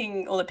was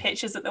taking all the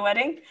pictures at the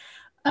wedding.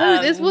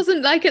 Oh, this Um,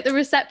 wasn't like at the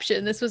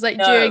reception. This was like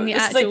during no, the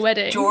this is actual like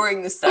wedding.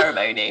 during the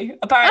ceremony.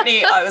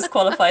 Apparently, I was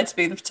qualified to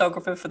be the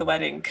photographer for the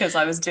wedding because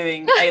I was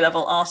doing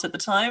A-level art at the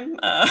time.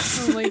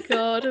 Oh my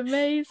God,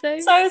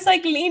 amazing. So I was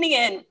like leaning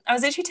in. I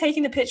was literally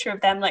taking the picture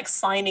of them like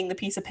signing the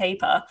piece of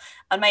paper,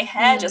 and my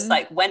hair just Mm.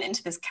 like went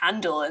into this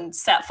candle and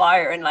set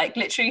fire. And like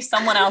literally,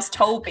 someone else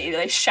told me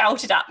they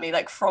shouted at me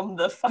like from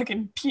the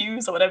fucking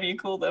pews or whatever you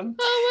call them.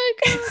 Oh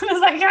my I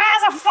was like,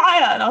 "There's a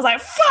fire!" And I was like,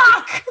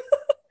 "Fuck!"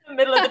 In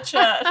the middle of the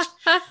church.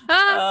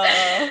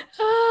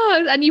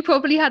 Oh, and you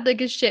probably had like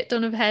a shit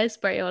ton of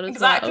hairspray on as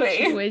well, which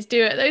Exactly. you always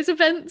do at those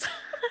events.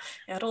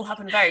 Yeah, it all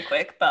happened very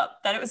quick, but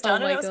then it was Oh done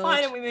and my it was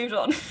fine, God. and we moved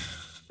on.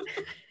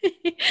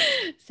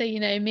 So,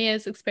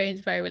 Mia's experience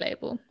is very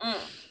relatable. Mm.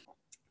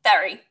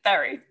 Very,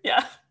 very,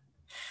 yeah.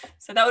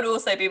 So that would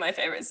also be my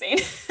favorite scene.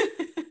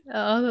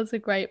 Oh, that's a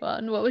great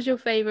one. What was your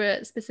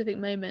favorite specific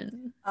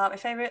moment? My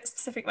favorite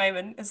specific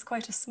moment is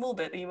quite a small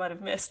bit that you might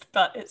have missed,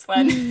 but it's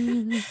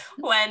when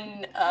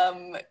when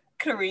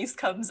Clarice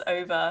comes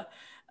over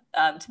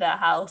to their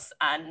house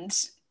and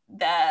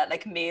they're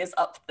like Mia's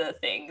up the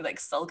thing, like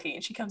sulking,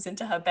 and she comes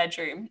into her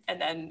bedroom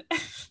and then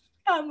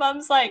her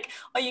mum's like,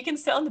 "Oh, you can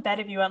sit on the bed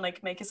if you want,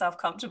 like make yourself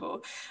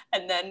comfortable."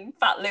 And then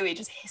Fat Louie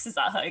just hisses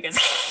at her and goes,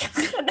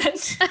 and then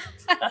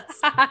that's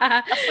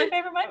my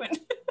favorite moment.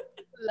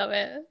 Love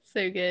it.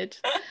 So good.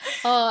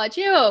 Oh,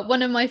 do you know what?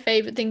 One of my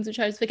favorite things which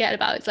I was forgetting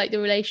about is like the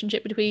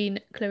relationship between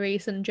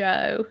Clarice and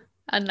Joe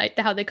and like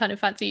how they kind of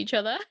fancy each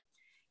other.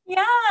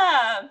 Yeah.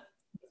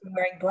 Been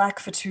wearing black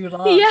for too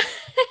long. Yeah.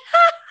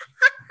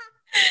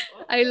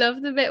 I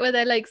love the bit where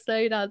they're like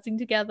slow dancing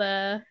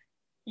together.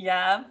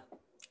 Yeah.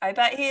 I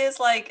bet he is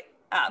like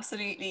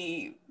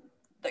absolutely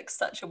like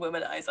such a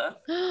womanizer.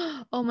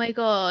 Oh my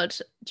God.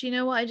 Do you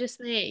know what I just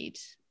made?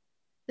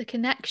 The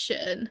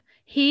connection.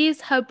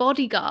 He's her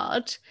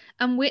bodyguard,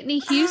 and Whitney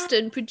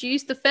Houston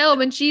produced the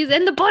film, and she's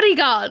in The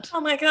Bodyguard.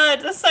 Oh my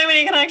God, there's so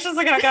many connections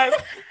I gotta go.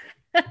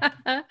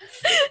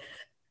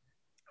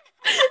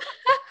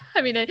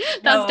 I mean,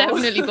 that's No,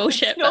 definitely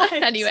bullshit, it's not.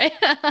 but anyway.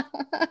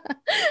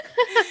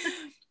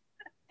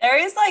 There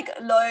is like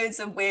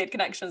loads of weird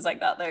connections like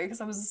that though, because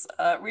I was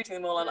reading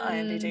them all on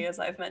IMDb, as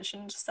I've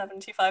mentioned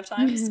 75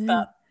 times.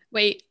 But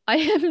wait,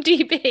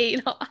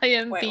 IMDb, not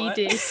wait, what?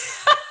 IMBD.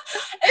 Is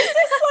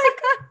this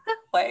like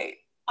wait,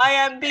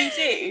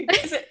 IMBD?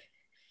 Is it?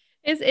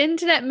 It's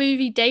Internet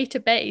Movie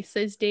Database,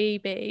 is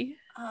DB.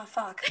 Oh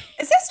fuck!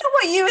 Is this not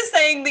what you were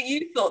saying that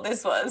you thought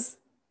this was?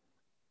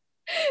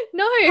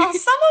 No. Oh,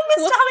 someone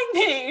was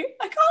telling me.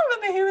 I can't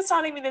remember who was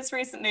telling me this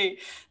recently.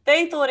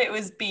 They thought it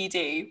was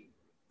BD,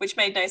 which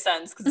made no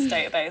sense because it's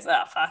database.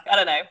 Oh fuck! I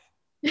don't know.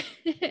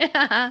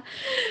 Yeah.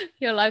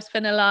 Your life's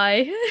been a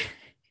lie.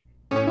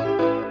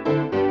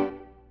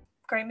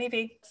 Great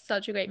movie.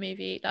 Such a great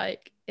movie.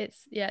 Like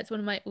it's one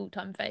of my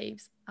all-time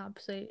faves.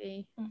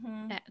 Absolutely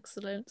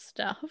excellent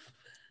stuff.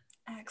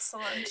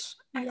 Excellent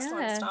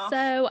Yeah. stuff.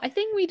 So I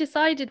think we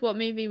decided what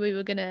movie we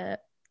were gonna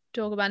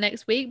talk about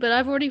next week, but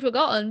I've already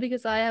forgotten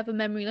because I have a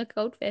memory like a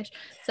goldfish.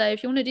 So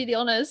if you want to do the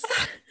honors.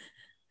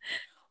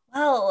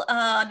 Well,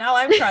 now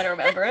I'm trying to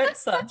remember it,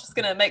 so I'm just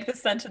gonna make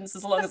this sentence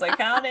as long as I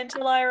can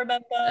until I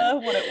remember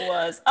what it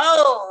was.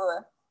 Oh,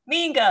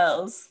 Mean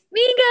Girls.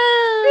 Mean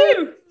Girls.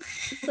 Woo!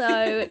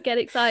 So get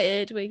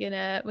excited. We're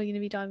gonna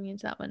be diving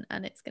into that one,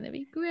 and it's gonna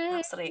be great.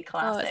 Absolute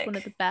classic. Oh, it's one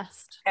of the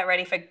best. Get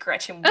ready for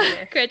Gretchen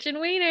Wieners. Gretchen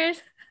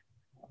Wieners.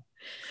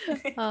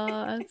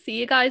 See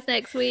you guys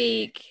next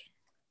week.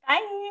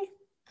 Bye.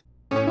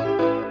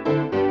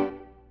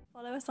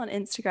 Follow us on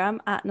Instagram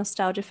at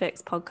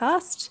NostalgiaFix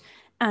Podcast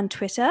and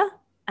Twitter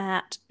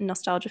at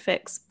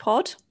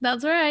NostalgiaFixPod.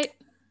 That's right.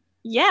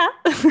 Yeah.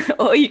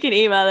 Or you can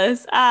email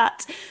us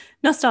at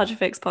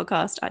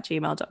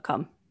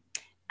nostalgiafixpodcast@gmail.com.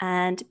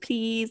 And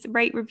please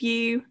rate,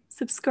 review,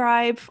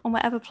 subscribe on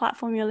whatever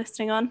platform you're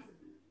listening on.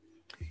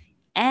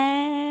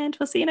 And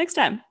we'll see you next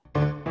time.